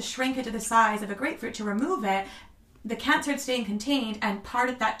able to shrink it to the size of a grapefruit to remove it. The cancer had stayed contained, and part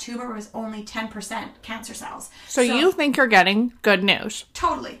of that tumor was only 10% cancer cells. So you think you're getting good news?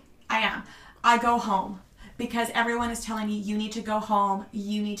 Totally. I am. I go home. Because everyone is telling me, you need to go home,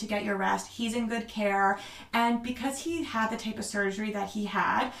 you need to get your rest, he's in good care. And because he had the type of surgery that he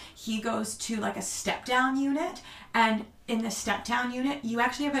had, he goes to like a step-down unit. And in the step-down unit, you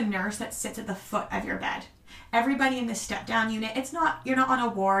actually have a nurse that sits at the foot of your bed. Everybody in the step-down unit, you're not on a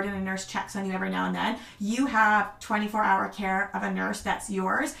ward and a nurse checks on you every now and then. You have 24-hour care of a nurse that's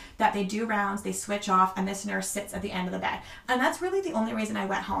yours, that they do rounds, they switch off, and this nurse sits at the end of the bed. And that's really the only reason I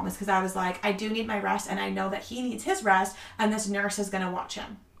went home, is because I was like, I do need my rest, and I know that he needs his rest, and this nurse is going to watch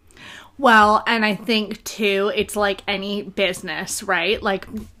him. Well, and I think, too, it's like any business, right? Like,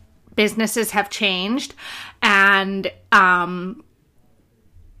 businesses have changed, and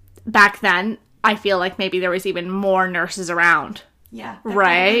back then, I feel like maybe there was even more nurses around. Yeah.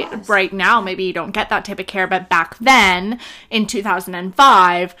 Right? Right now, maybe you don't get that type of care, but back then, in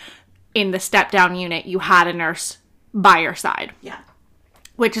 2005, in the step-down unit, you had a nurse by your side. Yeah.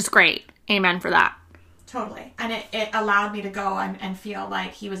 Which is great. Amen for that. Totally. And it allowed me to go and feel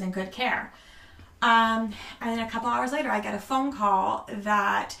like he was in good care. And then a couple hours later, I get a phone call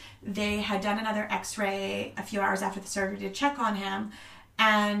that they had done another x-ray a few hours after the surgery to check on him.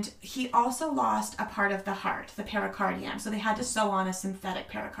 And he also lost a part of the heart, the pericardium. So they had to sew on a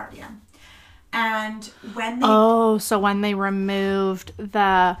synthetic pericardium. And when they... Oh, so when they removed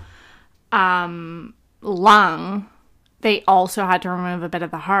the lung, they also had to remove a bit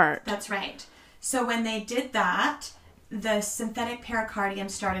of the heart. That's right. So when they did that, the synthetic pericardium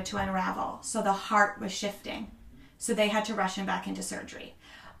started to unravel. So the heart was shifting. So they had to rush him back into surgery.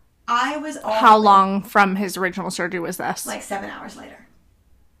 I was all How long from his original surgery was this? like 7 hours later.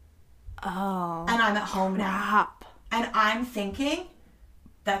 Oh. And I'm at home now. Crap. And I'm thinking,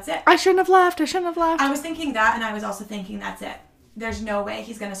 that's it. I shouldn't have left. I shouldn't have left. I was thinking that, and I was also thinking, that's it. There's no way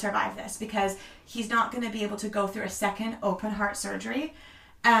he's going to survive this, because he's not going to be able to go through a second open heart surgery.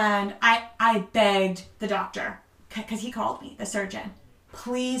 And I begged the doctor, because he called me, the surgeon,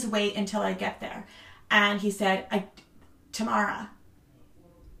 please wait until I get there. And he said, Tamara,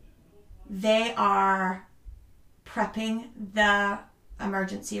 they are prepping the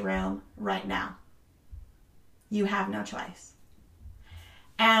emergency room right now. You have no choice.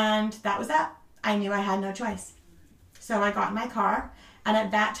 And that was that. I knew I had no choice. So I got in my car, and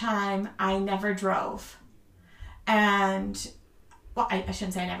at that time, I never drove. And, well, I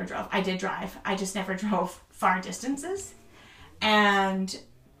shouldn't say I never drove. I did drive. I just never drove far distances. And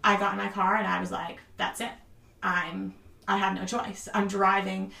I got in my car, and I was like, that's it. I have no choice. I'm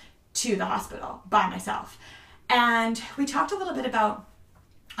driving to the hospital by myself. And we talked a little bit about,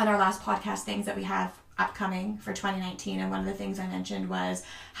 on our last podcast, things that we have upcoming for 2019, and one of the things I mentioned was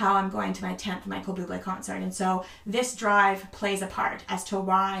how I'm going to my 10th Michael Bublé concert. And so this drive plays a part as to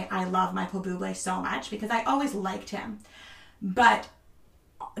why I love Michael Bublé so much, because I always liked him. But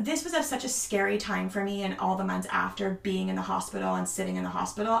this was such a scary time for me, and all the months after being in the hospital and sitting in the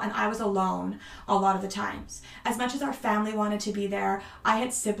hospital, and I was alone a lot of the times. As much as our family wanted to be there, I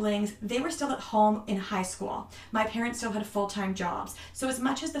had siblings. They were still at home in high school. My parents still had full-time jobs. So as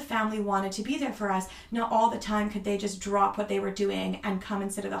much as the family wanted to be there for us, not all the time could they just drop what they were doing and come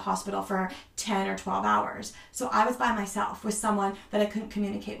and sit at the hospital for 10 or 12 hours. So I was by myself with someone that I couldn't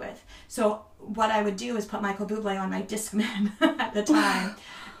communicate with. So what I would do is put Michael Bublé on my Discman at the time.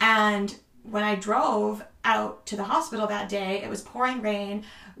 And when I drove out to the hospital that day, it was pouring rain.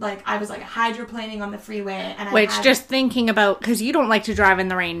 Like, I was like hydroplaning on the freeway. And just thinking about, because you don't like to drive in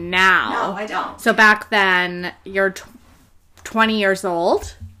the rain now. No, I don't. So back then, you're 20 years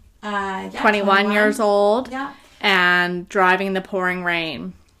old. Yeah, 21 years old. Yeah. And driving in the pouring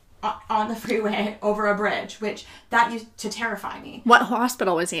rain. On the freeway over a bridge, which that used to terrify me. What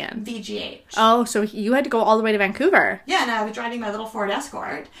hospital was he in? VGH. Oh, so you had to go all the way to Vancouver. Yeah, and I was driving my little Ford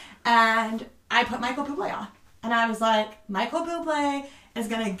Escort, and I put Michael Bublé on. And I was like, Michael Bublé is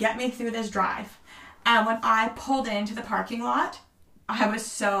going to get me through this drive. And when I pulled into the parking lot, I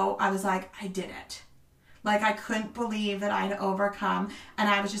was like, I did it. Like, I couldn't believe that I had overcome, and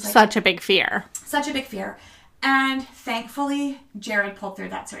I was just like... Such a big fear. Such a big fear. And thankfully, Jared pulled through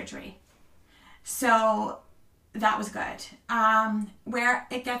that surgery. So that was good. Where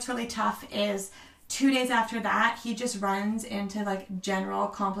it gets really tough is 2 days after that, he just runs into like general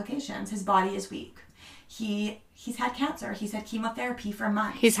complications. His body is weak. He's had cancer. He's had chemotherapy for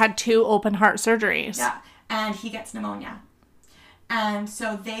months. He's had 2 open heart surgeries. Yeah. And he gets pneumonia. And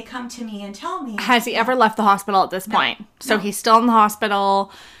so they come to me and tell me... Has he ever left the hospital at this point? So he's still in the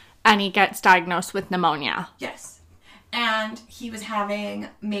hospital... And he gets diagnosed with pneumonia. Yes. And he was having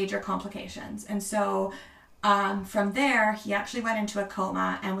major complications. And so from there, he actually went into a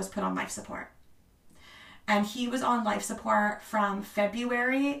coma and was put on life support. And he was on life support from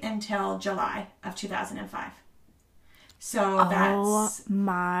February until July of 2005. So that's... Oh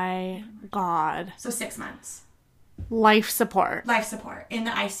my God. So 6 months. Life support. Life support in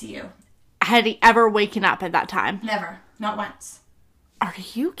the ICU. Had he ever waken up at that time? Never. Not once. Are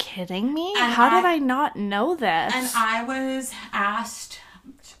you kidding me? And How did I not know this? And I was asked,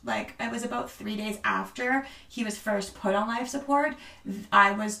 like, it was about 3 days after he was first put on life support,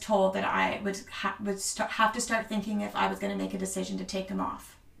 I was told that I would have to start thinking if I was going to make a decision to take him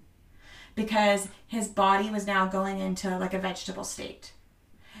off. Because his body was now going into, like, a vegetable state.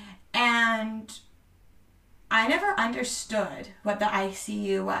 And I never understood what the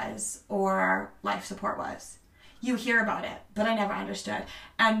ICU was or life support was. You hear about it, but I never understood.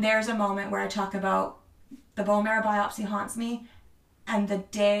 And there's a moment where I talk about the bone marrow biopsy haunts me, and the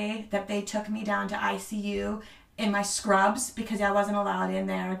day that they took me down to ICU in my scrubs, because I wasn't allowed in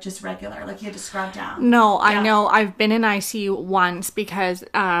there just regular, like you had to scrub down. No, I know. I've been in ICU once because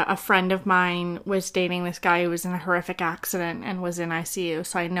a friend of mine was dating this guy who was in a horrific accident and was in ICU,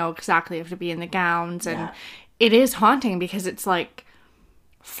 so I know exactly you have to be in the gowns, and it is haunting because it's like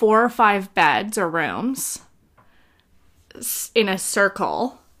 4 or 5 beds or rooms in a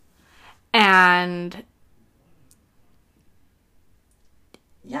circle, and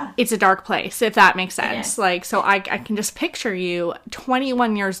it's a dark place, if that makes sense. Like, so I can just picture you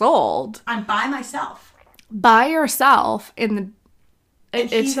 21 years old. I'm by myself. By yourself in And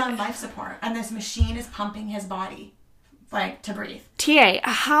he's on life support, and this machine is pumping his body, like, to breathe. TA,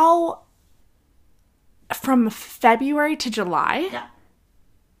 how, from February to July? Yeah.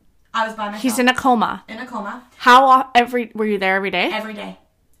 I was by myself. He's in a coma. In a coma. Were you there every day? Every day.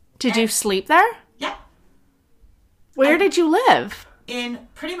 Did you sleep there? Yeah. Where did you live?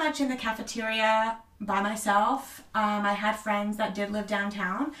 Pretty much in the cafeteria by myself. I had friends that did live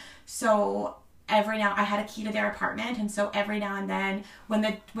downtown, so I had a key to their apartment, and so every now and then when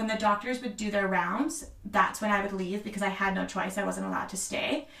the doctors would do their rounds, that's when I would leave because I had no choice. I wasn't allowed to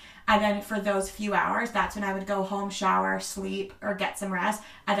stay. And then for those few hours, that's when I would go home, shower, sleep, or get some rest,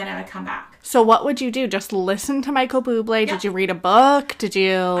 and then I would come back. So what would you do? Just listen to Michael Bublé? Yeah. Did you read a book?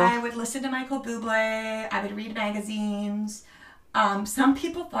 I would listen to Michael Bublé. I would read magazines. Some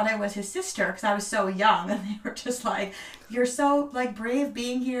people thought I was his sister because I was so young, and they were just like, "You're so like brave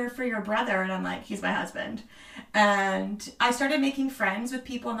being here for your brother," and I'm like, "He's my husband." And I started making friends with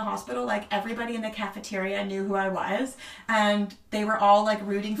people in the hospital. Like, everybody in the cafeteria knew who I was, and they were all like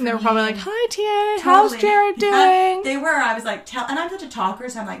rooting for me. They were probably like, "Hi, TA, Totally. how's Jared doing?" Yeah, they were. I was like, and I'm such a talker,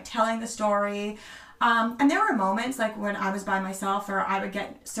 so I'm like telling the story. And there were moments like when I was by myself, or I would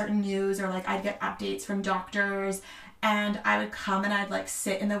get certain news, or like I'd get updates from doctors, and I would come and I'd like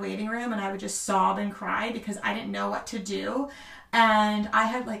sit in the waiting room and I would just sob and cry because I didn't know what to do. And I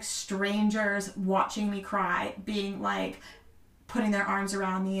had like strangers watching me cry, being like, putting their arms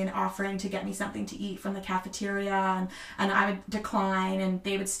around me and offering to get me something to eat from the cafeteria, and I would decline, and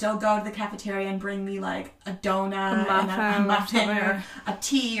they would still go to the cafeteria and bring me like a donut, a muffin or a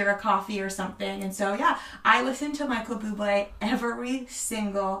tea or a coffee or something. And so yeah, I listened to Michael Bublé every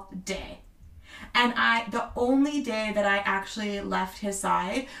single day. And the only day that I actually left his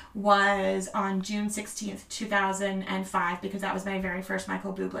side was on June 16th, 2005, because that was my very first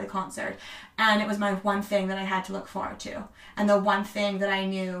Michael Bublé concert. And it was my one thing that I had to look forward to. And the one thing that I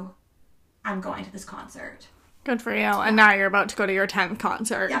knew, I'm going to this concert. Good for you. And now you're about to go to your 10th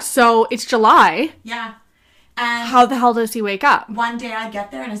concert. Yeah. So it's July. Yeah. And how the hell does he wake up? One day I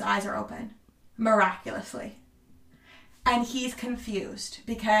get there and his eyes are open. Miraculously. And he's confused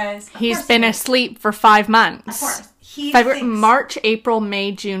because he's been asleep for 5 months. Of course. March, April,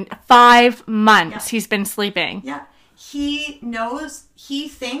 May, June. 5 months he's been sleeping. Yeah. He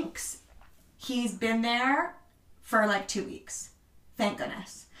thinks he's been there for like 2 weeks. Thank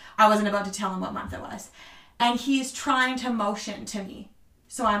goodness. I wasn't about to tell him what month it was. And he's trying to motion to me.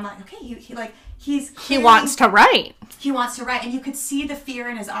 So I'm like, okay, he wants to write. He wants to write, and you could see the fear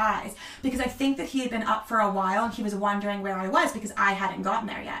in his eyes, because I think that he had been up for a while and he was wondering where I was because I hadn't gotten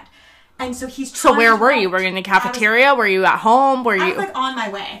there yet. And so he's trying. So where were you? Were you in the cafeteria? Were you at home? I was like on my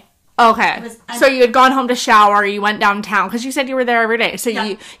way. Okay. So you had gone home to shower, you went downtown, because you said you were there every day. So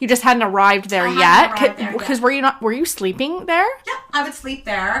you just hadn't arrived there yet. Because were you sleeping there? Yeah, I would sleep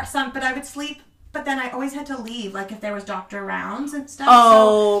there. But I would sleep. But then I always had to leave, like, if there was doctor rounds and stuff.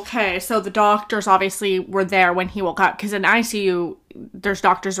 Oh, okay. So the doctors obviously were there when he woke up, because in ICU, there's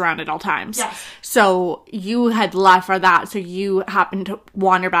doctors around at all times. Yes. So you had left for that, so you happened to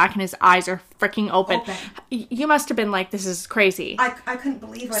wander back, and his eyes are freaking open. You must have been like, this is crazy. I couldn't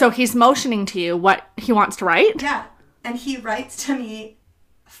believe it. So he's motioning to you what he wants to write? Yeah. And he writes to me,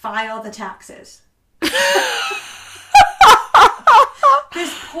 file the taxes.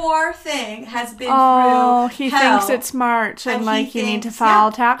 This poor thing has been through hell. He thinks it's March and like you need to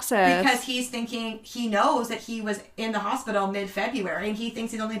file taxes. Because he's thinking, he knows that he was in the hospital mid-February and he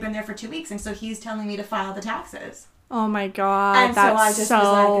thinks he's only been there for 2 weeks, and so he's telling me to file the taxes. Oh my god, and that's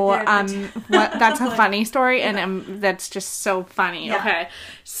that's a funny story, and that's just so funny. Yeah. Okay,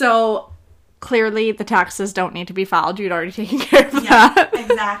 so clearly the taxes don't need to be filed. You'd already taken care of that.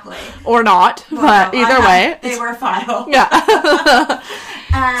 Exactly. Or not, but either way. They were filed. Yeah.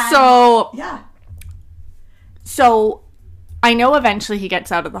 So I know eventually he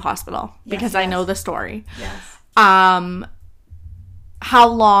gets out of the hospital because I know the story. Yes. How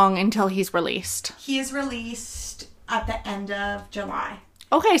long until he's released? He is released at the end of July.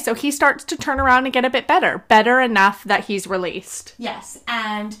 Okay, so he starts to turn around and get a bit better. Better enough that he's released. Yes,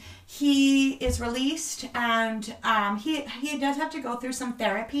 and he is released, and he does have to go through some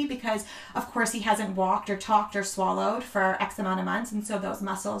therapy because, of course, he hasn't walked or talked or swallowed for X amount of months, and so those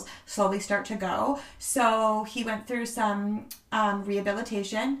muscles slowly start to go. So he went through some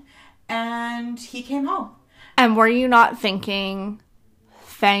rehabilitation, and he came home. And were you not thinking,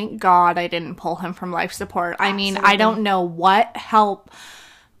 thank God I didn't pull him from life support? I mean, I don't know what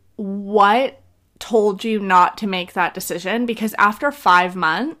told you not to make that decision, because after 5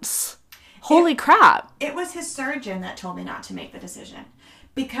 months, holy crap. It was his surgeon that told me not to make the decision,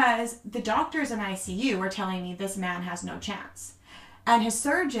 because the doctors in ICU were telling me this man has no chance. And his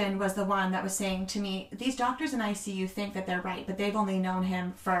surgeon was the one that was saying to me, these doctors in ICU think that they're right, but they've only known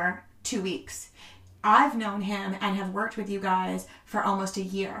him for 2 weeks. I've known him and have worked with you guys for almost a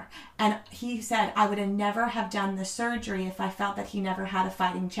year. And he said, I would have never have done the surgery if I felt that he never had a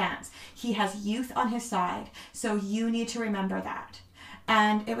fighting chance. He has youth on his side, so you need to remember that.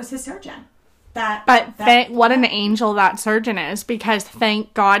 And it was his surgeon. What an angel that surgeon is, because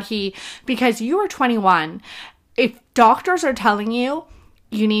thank God because you were 21. If doctors are telling you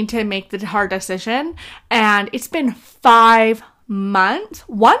you need to make the hard decision, and it's been 5 months,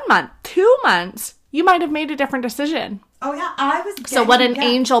 1 month, 2 months, you might have made a different decision. Oh yeah, I was so what an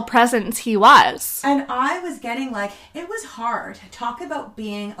angel presence he was. And I was getting like, it was hard. Talk about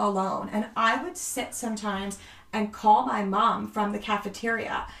being alone. And I would sit sometimes and call my mom from the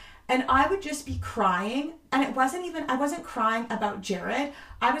cafeteria, and I would just be crying. And I wasn't crying about Jared.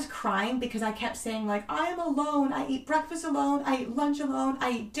 I was crying because I kept saying, like, I am alone. I eat breakfast alone. I eat lunch alone.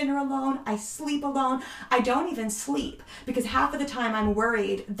 I eat dinner alone. I sleep alone. I don't even sleep because half of the time I'm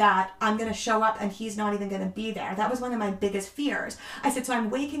worried that I'm going to show up and he's not even going to be there. That was one of my biggest fears. I said, so I'm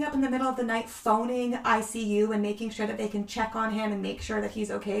waking up in the middle of the night, phoning ICU and making sure that they can check on him and make sure that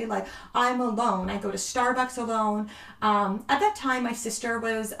he's okay. Like, I'm alone. I go to Starbucks alone. At that time, my sister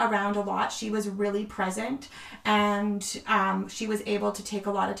was around a lot. She was really present, and she was able to take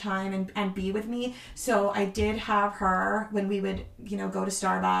a lot of time and be with me. So I did have her when we would, go to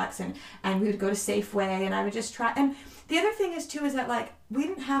Starbucks and we would go to Safeway, and I would just try. And the other thing is too, is that like, we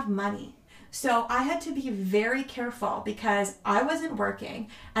didn't have money. So I had to be very careful because I wasn't working,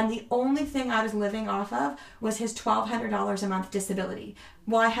 and the only thing I was living off of was his $1,200 a month disability.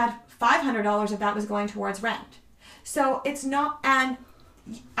 Well, I had $500 of that was going towards rent. So it's not, and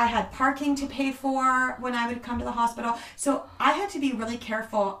I had parking to pay for when I would come to the hospital. So I had to be really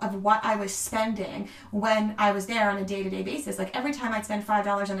careful of what I was spending when I was there on a day-to-day basis. Like every time I'd spend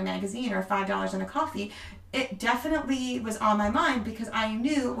 $5 on a magazine or $5 on a coffee, it definitely was on my mind because I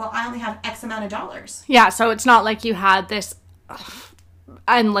knew, well, I only have X amount of dollars. Yeah, so it's not like you had this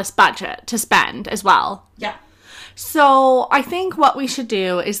endless budget to spend as well. Yeah. So I think what we should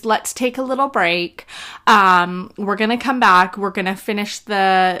do is let's take a little break. We're going to come back. We're going to finish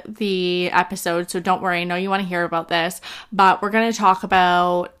the episode. So don't worry. I know you want to hear about this, but we're going to talk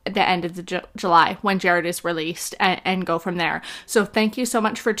about the end of the July when Jared is released and go from there. So thank you so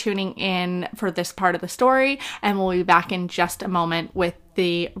much for tuning in for this part of the story. And we'll be back in just a moment with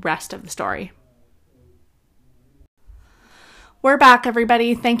the rest of the story. We're back,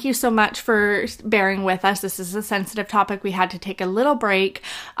 everybody. Thank you so much for bearing with us. This is a sensitive topic. We had to take a little break.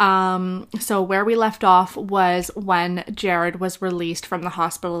 So where we left off was when Jared was released from the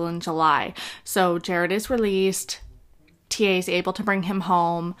hospital in July. So Jared is released. TA is able to bring him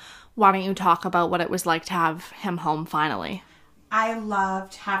home. Why don't you talk about what it was like to have him home finally? I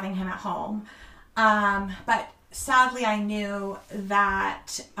loved having him at home. But sadly, I knew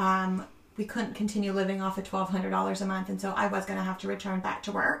that we couldn't continue living off of $1,200 a month, and so I was going to have to return back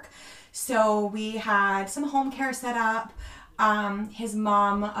to work. So we had some home care set up. His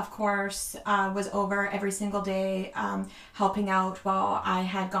mom, of course, was over every single day helping out while I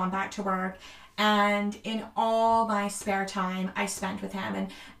had gone back to work. And in all my spare time, I spent with him.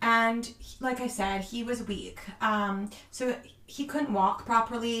 And like I said, he was weak. So he couldn't walk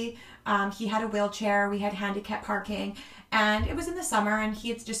properly. He had a wheelchair. We had handicap parking. And it was in the summer, and he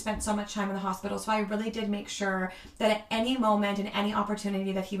had just spent so much time in the hospital. So I really did make sure that at any moment and any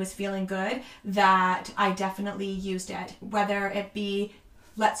opportunity that he was feeling good, that I definitely used it. Whether it be,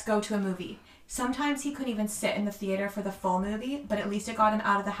 let's go to a movie. Sometimes he couldn't even sit in the theater for the full movie, but at least it got him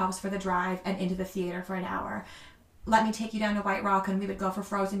out of the house for the drive and into the theater for an hour. Let me take you down to White Rock, and we would go for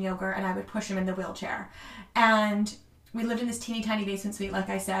frozen yogurt, and I would push him in the wheelchair. And we lived in this teeny tiny basement suite, like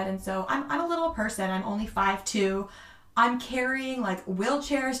I said, and so I'm a little person. I'm only 5'2". I'm carrying like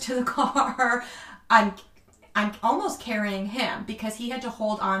wheelchairs to the car. I'm almost carrying him because he had to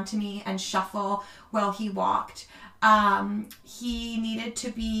hold on to me and shuffle while he walked. He needed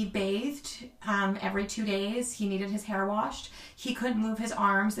to be bathed every 2 days. He needed his hair washed. He couldn't move his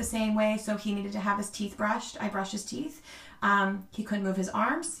arms the same way, so he needed to have his teeth brushed. I brushed his teeth. He couldn't move his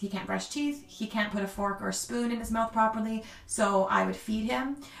arms. He can't brush teeth. He can't put a fork or a spoon in his mouth properly, so I would feed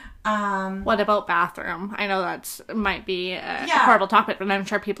him. What about bathroom? I know might be a horrible topic, but I'm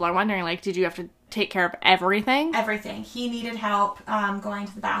sure people are wondering, like, did you have to take care of everything? Everything. He needed help going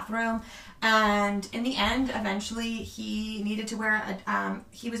to the bathroom. And in the end, eventually, he needed to wear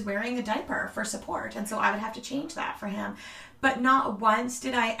he was wearing a diaper for support. And so I would have to change that for him. But not once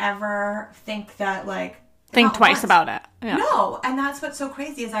did I ever think that, like, think twice about it. Yeah. No. And that's what's so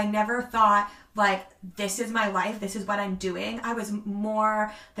crazy is I never thought, like, this is my life, this is what I'm doing, I was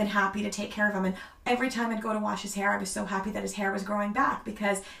more than happy to take care of him. And every time I'd go to wash his hair, I was so happy that his hair was growing back,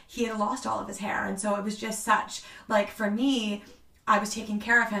 because he had lost all of his hair. And so it was just such, like, for me, I was taking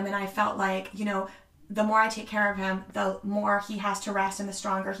care of him, and I felt like, you know, the more I take care of him, the more he has to rest and the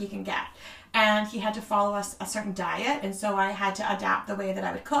stronger he can get. And he had to follow a certain diet, and so I had to adapt the way that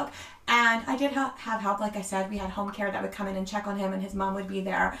I would cook. And I did have help. Like I said, we had home care that would come in and check on him, and his mom would be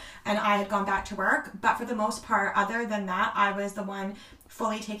there, and I had gone back to work. But for the most part, other than that, I was the one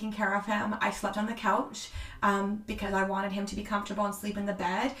fully taking care of him. I slept on the couch because I wanted him to be comfortable and sleep in the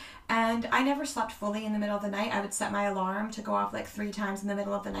bed. And I never slept fully in the middle of the night. I would set my alarm to go off like 3 times in the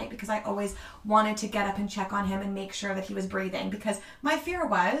middle of the night, because I always wanted to get up and check on him and make sure that he was breathing, because my fear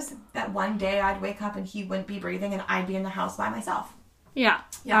was that one day I'd wake up and he wouldn't be breathing and I'd be in the house by myself. Yeah.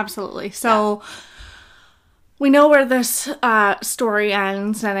 Absolutely. So we know where this story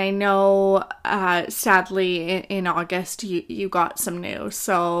ends, and I know, sadly, in August, you got some news.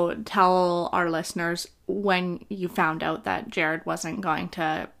 So tell our listeners when you found out that Jared wasn't going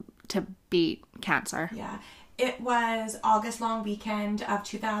to beat cancer. Yeah. It was August long weekend of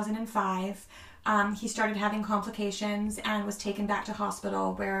 2005. He started having complications and was taken back to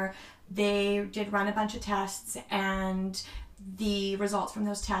hospital, where they did run a bunch of tests, and the results from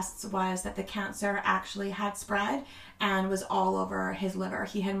those tests was that the cancer actually had spread and was all over his liver.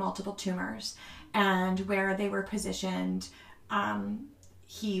 He had multiple tumors, and where they were positioned,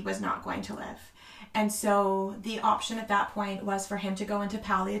 he was not going to live. And so the option at that point was for him to go into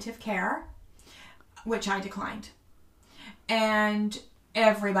palliative care, which I declined. And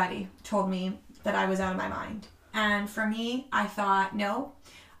everybody told me that I was out of my mind. And for me, I thought, no.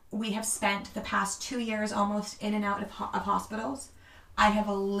 We have spent the past 2 years almost in and out of hospitals. I have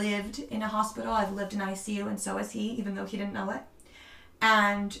lived in a hospital. I've lived in ICU, and so has he, even though he didn't know it.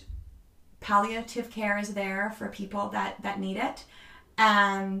 And palliative care is there for people that need it.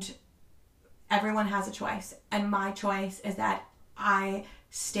 And everyone has a choice. And my choice is that I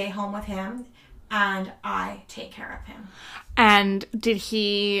stay home with him and I take care of him. And did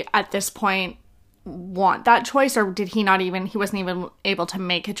he, at this point, want that choice, or did he wasn't even able to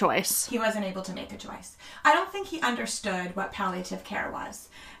make a choice? He wasn't able to make a choice. I don't think he understood what palliative care was.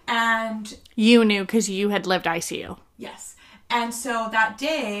 And you knew because you had lived ICU. Yes. And so that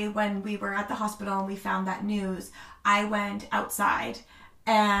day when we were at the hospital and we found that news, I went outside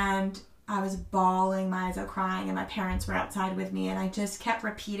and I was bawling my eyes out, crying, and my parents were outside with me, and I just kept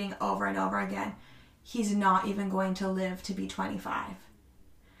repeating over and over again, he's not even going to live to be 25.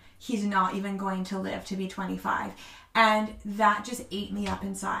 He's not even going to live to be 25. And that just ate me up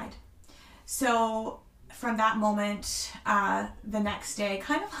inside. So from that moment, the next day,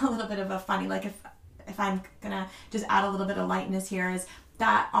 kind of a little bit of a funny, like if I'm going to just add a little bit of lightness here, is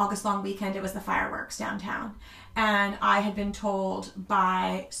that August long weekend, it was the fireworks downtown. And I had been told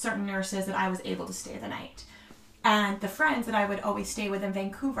by certain nurses that I was able to stay the night. And the friends that I would always stay with in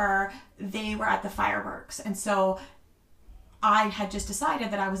Vancouver, they were at the fireworks. And so I had just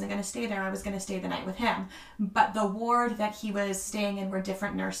decided that I wasn't going to stay there. I was going to stay the night with him. But the ward that he was staying in were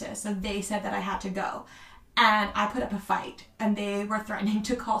different nurses. So they said that I had to go. And I put up a fight. And they were threatening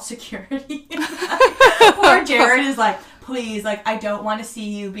to call security. Poor Jared is like, please, like, I don't want to see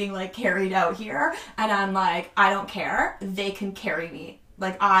you being, like, carried out here. And I'm like, I don't care. They can carry me.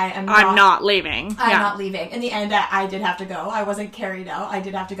 Like, I'm not leaving. I'm not leaving. In the end, I did have to go. I wasn't carried out. I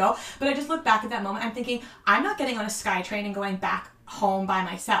did have to go. But I just look back at that moment. I'm thinking, I'm not getting on a SkyTrain and going back home by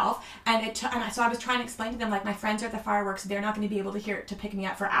myself. And so I was trying to explain to them, like, my friends are at the fireworks. They're not going to be able to pick me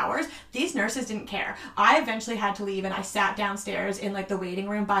up for hours. These nurses didn't care. I eventually had to leave, and I sat downstairs in, like, the waiting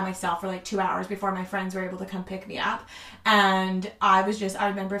room by myself for, like, 2 hours before my friends were able to come pick me up. And I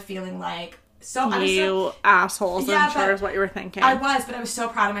remember feeling like, assholes, yeah, I'm sure is what you were thinking. I was, but I was so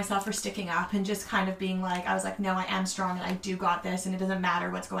proud of myself for sticking up and just kind of being like, I was like, no, I am strong and I do got this, and it doesn't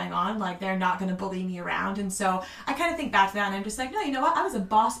matter what's going on. Like, they're not going to bully me around. And so I kind of think back to that, and I'm just like, no, you know what? I was a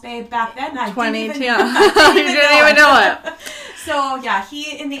boss babe back then, and I didn't even know it. So yeah,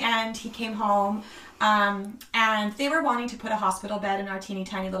 in the end, he came home. And they were wanting to put a hospital bed in our teeny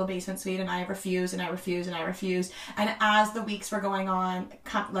tiny little basement suite, and I refused, and I refused, and I refused. And as the weeks were going on,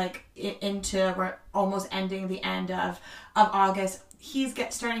 we're almost ending the end of August, he's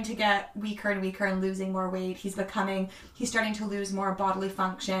starting to get weaker and weaker and losing more weight. He's starting to lose more bodily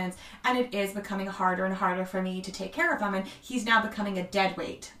functions, and it is becoming harder and harder for me to take care of him. And he's now becoming a dead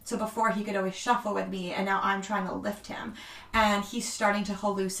weight. So before he could always shuffle with me, and now I'm trying to lift him. And he's starting to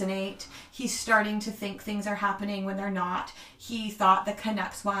hallucinate. He's starting to think things are happening when they're not. He thought the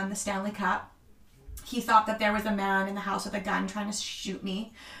Canucks won the Stanley Cup. He thought that there was a man in the house with a gun trying to shoot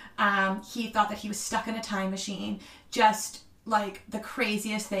me. He thought that he was stuck in a time machine. Just like the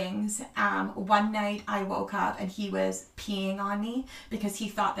craziest things. One night I woke up and he was peeing on me because he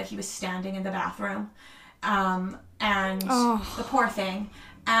thought that he was standing in the bathroom. And the poor thing.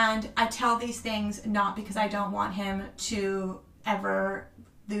 And I tell these things not because I don't want him to ever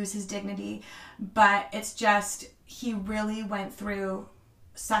lose his dignity, but it's just, he really went through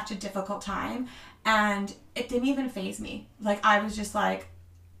such a difficult time, and it didn't even faze me. Like, I was just like,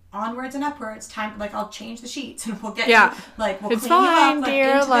 onwards and upwards, time, like, I'll change the sheets and we'll get you, like, we'll it's clean fine, you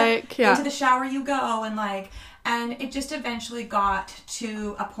up, dear, into the shower you go, and like, and it just eventually got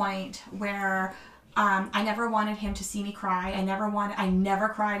to a point where I never wanted him to see me cry. I never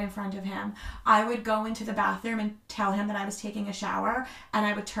cried in front of him. I would go into the bathroom and tell him that I was taking a shower, and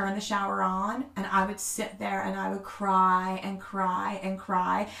I would turn the shower on, and I would sit there and I would cry and cry and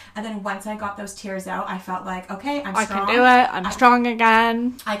cry. And then once I got those tears out, I felt like, okay, I'm strong. I can do it. I'm strong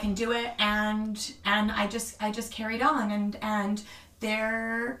again. I can do it. And I just carried on, and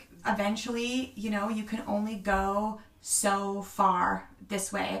there eventually, you know, you can only go so far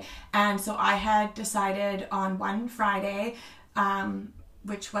this way. And so I had decided on one Friday,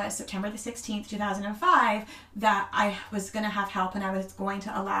 which was September the 16th, 2005, that I was going to have help, and I was going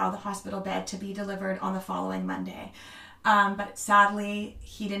to allow the hospital bed to be delivered on the following Monday. But sadly,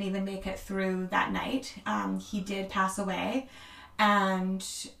 he didn't even make it through that night. He did pass away, and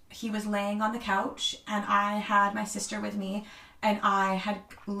he was laying on the couch, and I had my sister with me, and I had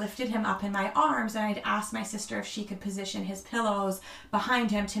lifted him up in my arms, and I'd asked my sister if she could position his pillows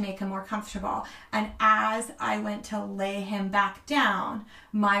behind him to make him more comfortable. And as I went to lay him back down,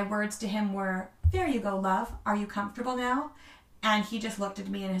 my words to him were, "There you go, love. Are you comfortable now?" And he just looked at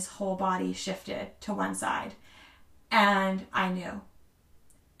me, and his whole body shifted to one side. And I knew.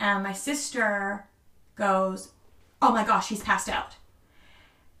 And my sister goes, "Oh my gosh, he's passed out."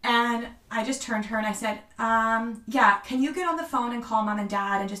 And I just turned to her and I said, yeah, can you get on the phone and call mom and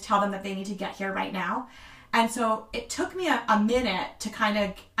dad and just tell them that they need to get here right now? And so it took me a minute to kind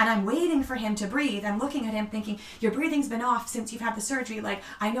of, and I'm waiting for him to breathe. I'm looking at him thinking, your breathing's been off since you've had the surgery. Like,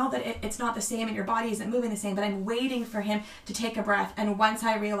 I know that it's not the same and your body isn't moving the same, but I'm waiting for him to take a breath. And once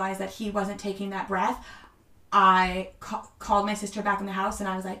I realized that he wasn't taking that breath, I called my sister back in the house, and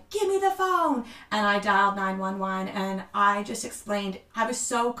I was like, give me the phone. And I dialed 911, and I just explained, I was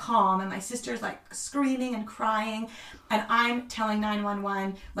so calm, and my sister's like screaming and crying, and I'm telling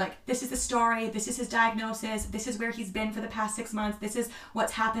 911, like, this is the story, this is his diagnosis, this is where he's been for the past 6 months, this is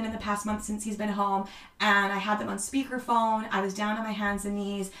what's happened in the past month since he's been home. And I had them on speakerphone, I was down on my hands and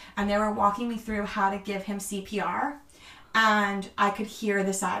knees, and they were walking me through how to give him CPR. And I could hear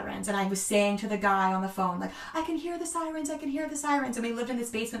the sirens, and I was saying to the guy on the phone, like, I can hear the sirens, I can hear the sirens. And we lived in this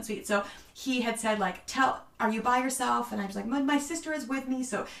basement suite, so he had said, like, are you by yourself? And I was like, my sister is with me.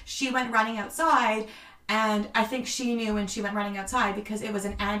 So she went running outside, and I think she knew when she went running outside because it was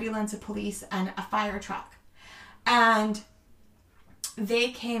an ambulance, a police, and a fire truck. And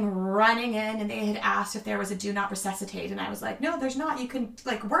they came running in, and they had asked if there was a do not resuscitate, and I was like, no, there's not. You can,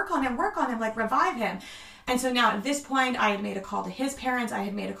 like, work on him, like, revive him. And so now at this point, I had made a call to his parents, I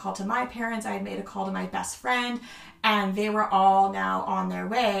had made a call to my parents, I had made a call to my best friend, and they were all now on their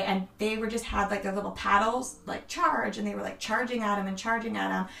way, and they were just had like their little paddles, like charge, and they were like charging at him and charging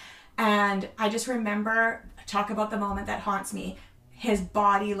at him. And I just remember, talk about the moment that haunts me, his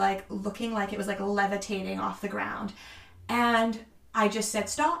body like looking like it was like levitating off the ground. And I just said,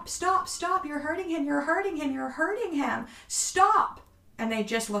 stop, stop, stop, you're hurting him, you're hurting him, you're hurting him, stop. And they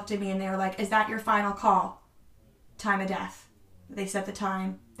just looked at me and they were like, is that your final call? Time of death. They said the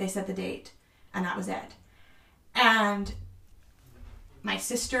time, they said the date, and that was it. And my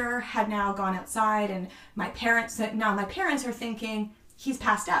sister had now gone outside, and my parents are thinking he's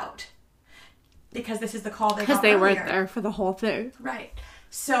passed out because this is the call they got because they earlier. weren't there for the whole thing. Right.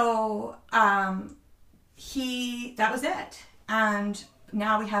 So that was it. And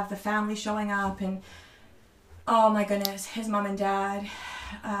now we have the family showing up, and oh my goodness, his mom and dad,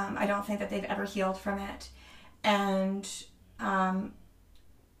 I don't think that they've ever healed from it. And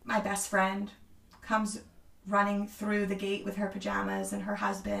my best friend comes running through the gate with her pajamas and her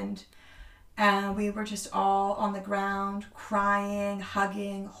husband. And we were just all on the ground, crying,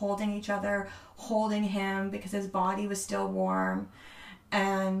 hugging, holding each other, holding him because his body was still warm.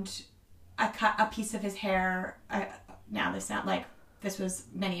 And I cut a piece of his hair. Now this sounds like this was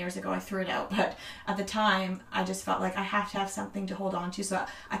many years ago, I threw it out, but at the time I just felt like I have to have something to hold on to. So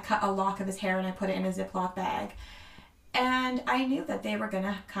I cut a lock of his hair and I put it in a Ziploc bag. And I knew that they were going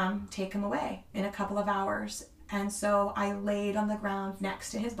to come take him away in a couple of hours. And so I laid on the ground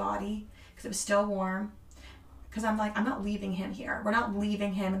next to his body because it was still warm. because I'm like, I'm not leaving him here. We're not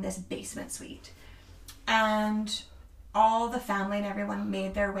leaving him in this basement suite. And all the family and everyone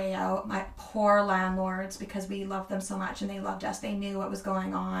made their way out. My poor landlords, because we loved them so much and they loved us. They knew what was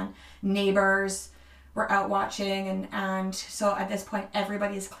going on. Neighbors were out watching, and so at this point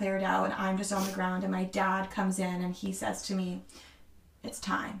everybody is cleared out and I'm just on the ground, and my dad comes in and he says to me, it's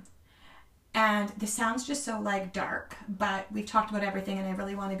time. And this sounds just so like dark, but we've talked about everything and I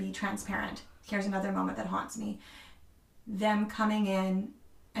really want to be transparent. Here's another moment that haunts me. Them coming in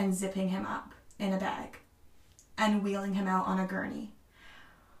and zipping him up in a bag and wheeling him out on a gurney.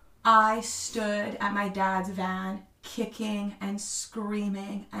 I stood at my dad's van kicking and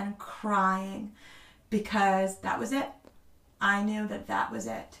screaming and crying because that was it. I knew that that was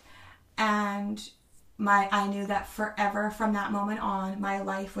it. And I knew that forever from that moment on, my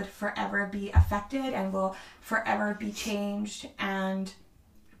life would forever be affected and will forever be changed, and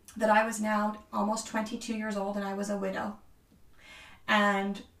that I was now almost 22 years old and I was a widow.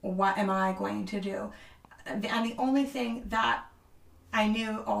 And what am I going to do? And the only thing that I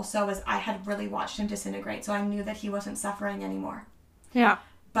knew also is I had really watched him disintegrate, so I knew that he wasn't suffering anymore. Yeah.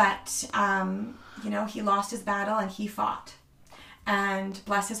 But, he lost his battle and he fought. And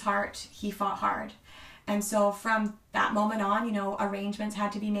bless his heart, he fought hard. And so from that moment on, arrangements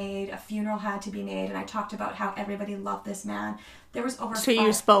had to be made, a funeral had to be made, and I talked about how everybody loved this man. There was over... So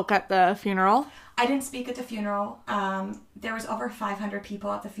you spoke at the funeral? I didn't speak at the funeral. There was over 500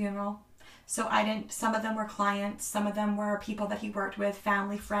 people at the funeral. So some of them were clients, some of them were people that he worked with,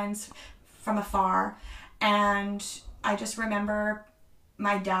 family, friends from afar. And I just remember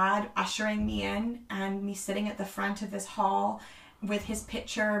my dad ushering me in and me sitting at the front of this hall with his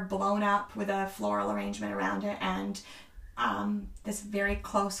picture blown up with a floral arrangement around it, and this very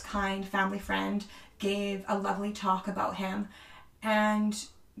close, kind family friend gave a lovely talk about him, and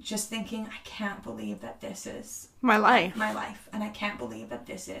just thinking, I can't believe that this is my life, and I can't believe that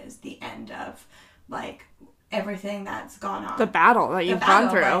this is the end of everything that's gone on, the battle that you've gone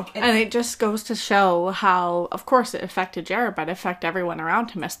through. And it just goes to show how, of course, it affected Jared, but it affected everyone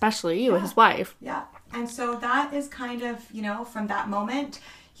around him, especially you, his wife. Yeah. And so that is kind of, from that moment,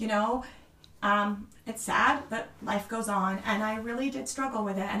 it's sad, but life goes on. And I really did struggle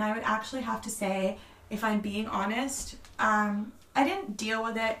with it. And I would actually have to say, if I'm being honest, I didn't deal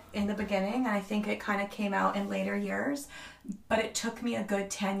with it in the beginning. And I think it kind of came out in later years. But it took me a good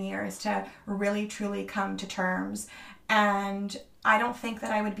 10 years to really, truly come to terms. And I don't think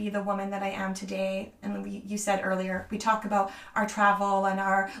that I would be the woman that I am today. And you said earlier, we talk about our travel and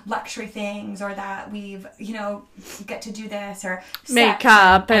our luxury things, or that we've, get to do this, or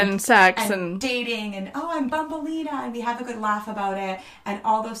makeup and sex and dating, and I'm Bumbleina, and we have a good laugh about it. And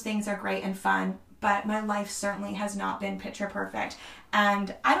all those things are great and fun. But my life certainly has not been picture perfect.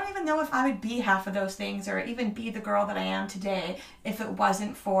 And I don't even know if I would be half of those things or even be the girl that I am today if it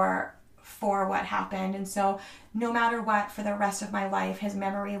wasn't for what happened. And so no matter what, for the rest of my life, his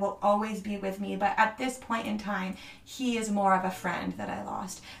memory will always be with me. But at this point in time, he is more of a friend that I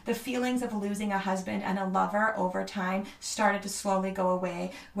lost. The feelings of losing a husband and a lover over time started to slowly go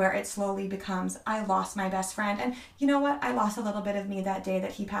away, where it slowly becomes, I lost my best friend. And you know what? I lost a little bit of me that day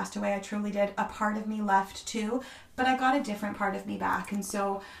that he passed away. I truly did. A part of me left too, but I got a different part of me back. And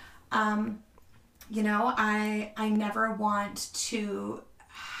so, I never want to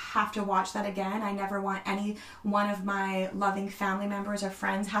have to watch that again. I never want any one of my loving family members or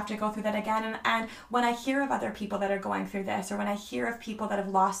friends have to go through that again. And when I hear of other people that are going through this, or when I hear of people that have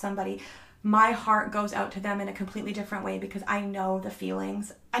lost somebody, my heart goes out to them in a completely different way, because I know the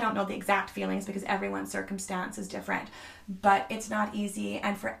feelings. I don't know the exact feelings because everyone's circumstance is different, but it's not easy.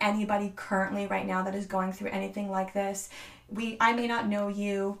 And for anybody currently right now that is going through anything like this, I may not know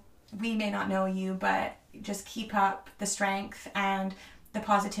you, we may not know you, but just keep up the strength and the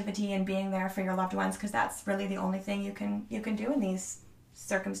positivity and being there for your loved ones, because that's really the only thing you can do in these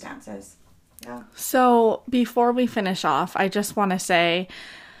circumstances. Yeah. So before we finish off, I just want to say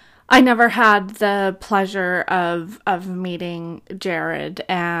I never had the pleasure of meeting Jared,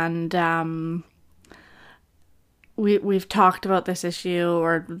 and we've talked about this issue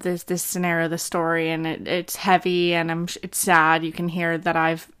or this scenario, the story, and it's heavy and it's sad. You can hear that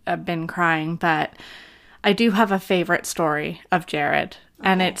I've been crying, but I do have a favorite story of Jared,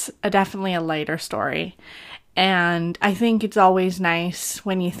 and it's definitely a lighter story. And I think it's always nice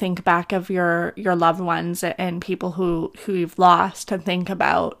when you think back of your loved ones and people who you've lost to think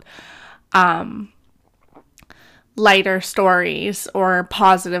about lighter stories or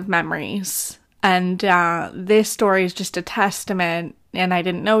positive memories. And this story is just a testament. And I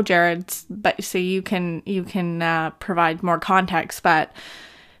didn't know Jared's, but so you can provide more context, but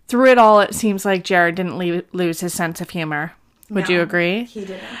through it all, it seems like Jared didn't lose his sense of humor. Would you agree? He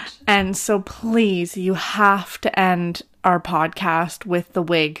didn't. And so please, you have to end our podcast with the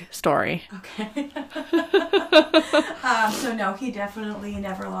wig story. Okay. So no, he definitely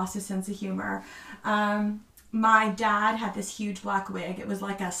never lost his sense of humor. My dad had this huge black wig. It was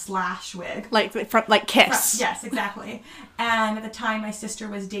like a slash wig. Like Kiss. Yes, exactly. And at the time, my sister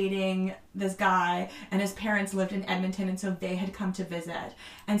was dating this guy, and his parents lived in Edmonton, and so they had come to visit.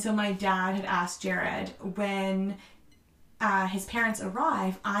 And so my dad had asked Jared, when his parents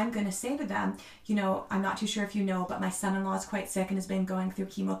arrive, I'm going to say to them, you know, I'm not too sure if you know, but my son-in-law is quite sick and has been going through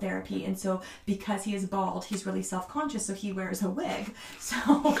chemotherapy. And so because he is bald, he's really self-conscious, so he wears a wig. So,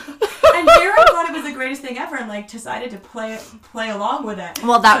 and Jared thought it was the greatest thing ever and like decided to play along with it.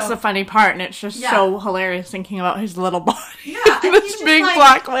 Well, that's the funny part, and it's just so hilarious thinking about his little body. Yeah. This big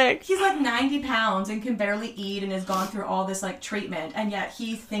black wig. He's like 90 pounds and can barely eat and has gone through all this like treatment. And yet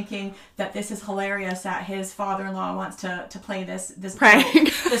he's thinking that this is hilarious that his father-in-law wants to play this prank.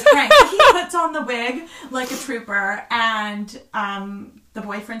 This prank. So he puts on the wig like a trooper, and the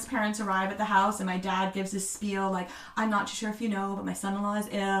boyfriend's parents arrive at the house, and my dad gives this spiel like, I'm not too sure if you know, but my son-in-law is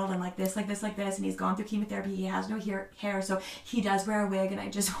ill, and like this, and he's gone through chemotherapy, he has no hair, so he does wear a wig, and I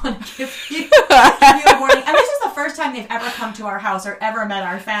just want to give you a warning. And this is the first time they've ever come to our house or ever met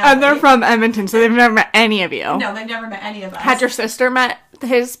our family. And they're from Edmonton, so they've never met any of you. No, they've never met any of us. Had your sister met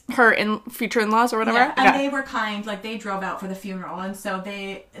her future in-laws or whatever? Yeah, and they were kind, like they drove out for the funeral, and so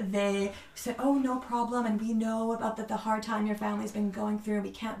they said, oh, no problem, and we know about the hard time your family's been going through.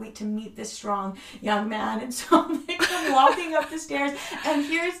 We can't wait to meet this strong young man. And so they come walking up the stairs, and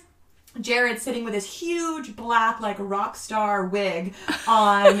here's Jared sitting with his huge black like rock star wig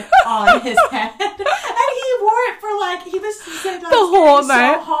on his head, and he wore it for like he said like, the whole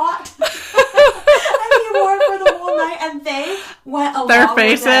night. So hot. And he wore it for the whole night, and they went along their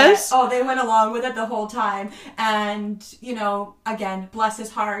faces. With it. Oh, they went along with it the whole time. And you know, again, bless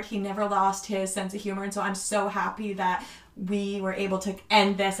his heart, he never lost his sense of humor, and so I'm so happy that we were able to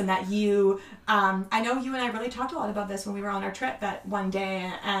end this, and that you, I know you and I really talked a lot about this when we were on our trip that one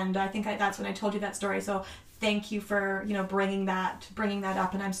day, and I think that's when I told you that story. So thank you for, you know, bringing that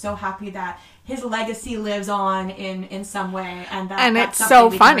up, and I'm so happy that his legacy lives on in some way, and it's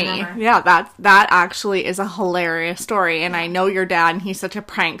so funny. Yeah, that actually is a hilarious story, and I know your dad, and he's such a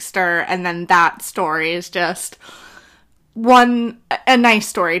prankster, and then that story is just a nice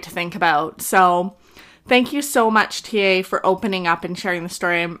story to think about. So thank you so much, TA, for opening up and sharing the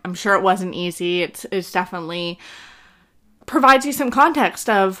story. I'm sure it wasn't easy. It's definitely provides you some context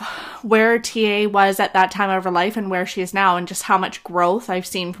of where TA was at that time of her life and where she is now, and just how much growth I've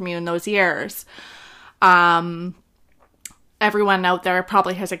seen from you in those years. Everyone out there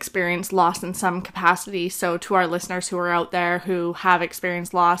probably has experienced loss in some capacity. So to our listeners who are out there who have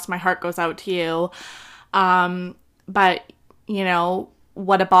experienced loss, my heart goes out to you. But, you know,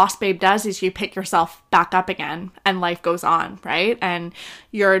 what a boss babe does is you pick yourself back up again and life goes on, right? And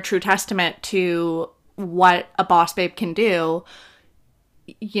you're a true testament to what a boss babe can do,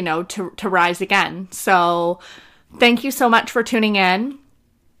 you know, to rise again. So thank you so much for tuning in.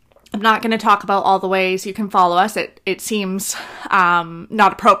 I'm not going to talk about all the ways you can follow us. It seems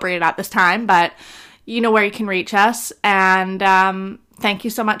not appropriate at this time, but you know where you can reach us. And thank you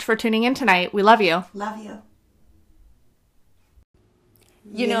so much for tuning in tonight. We love you. Love you.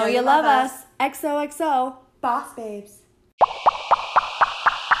 You know you love us. XOXO. Boss babes.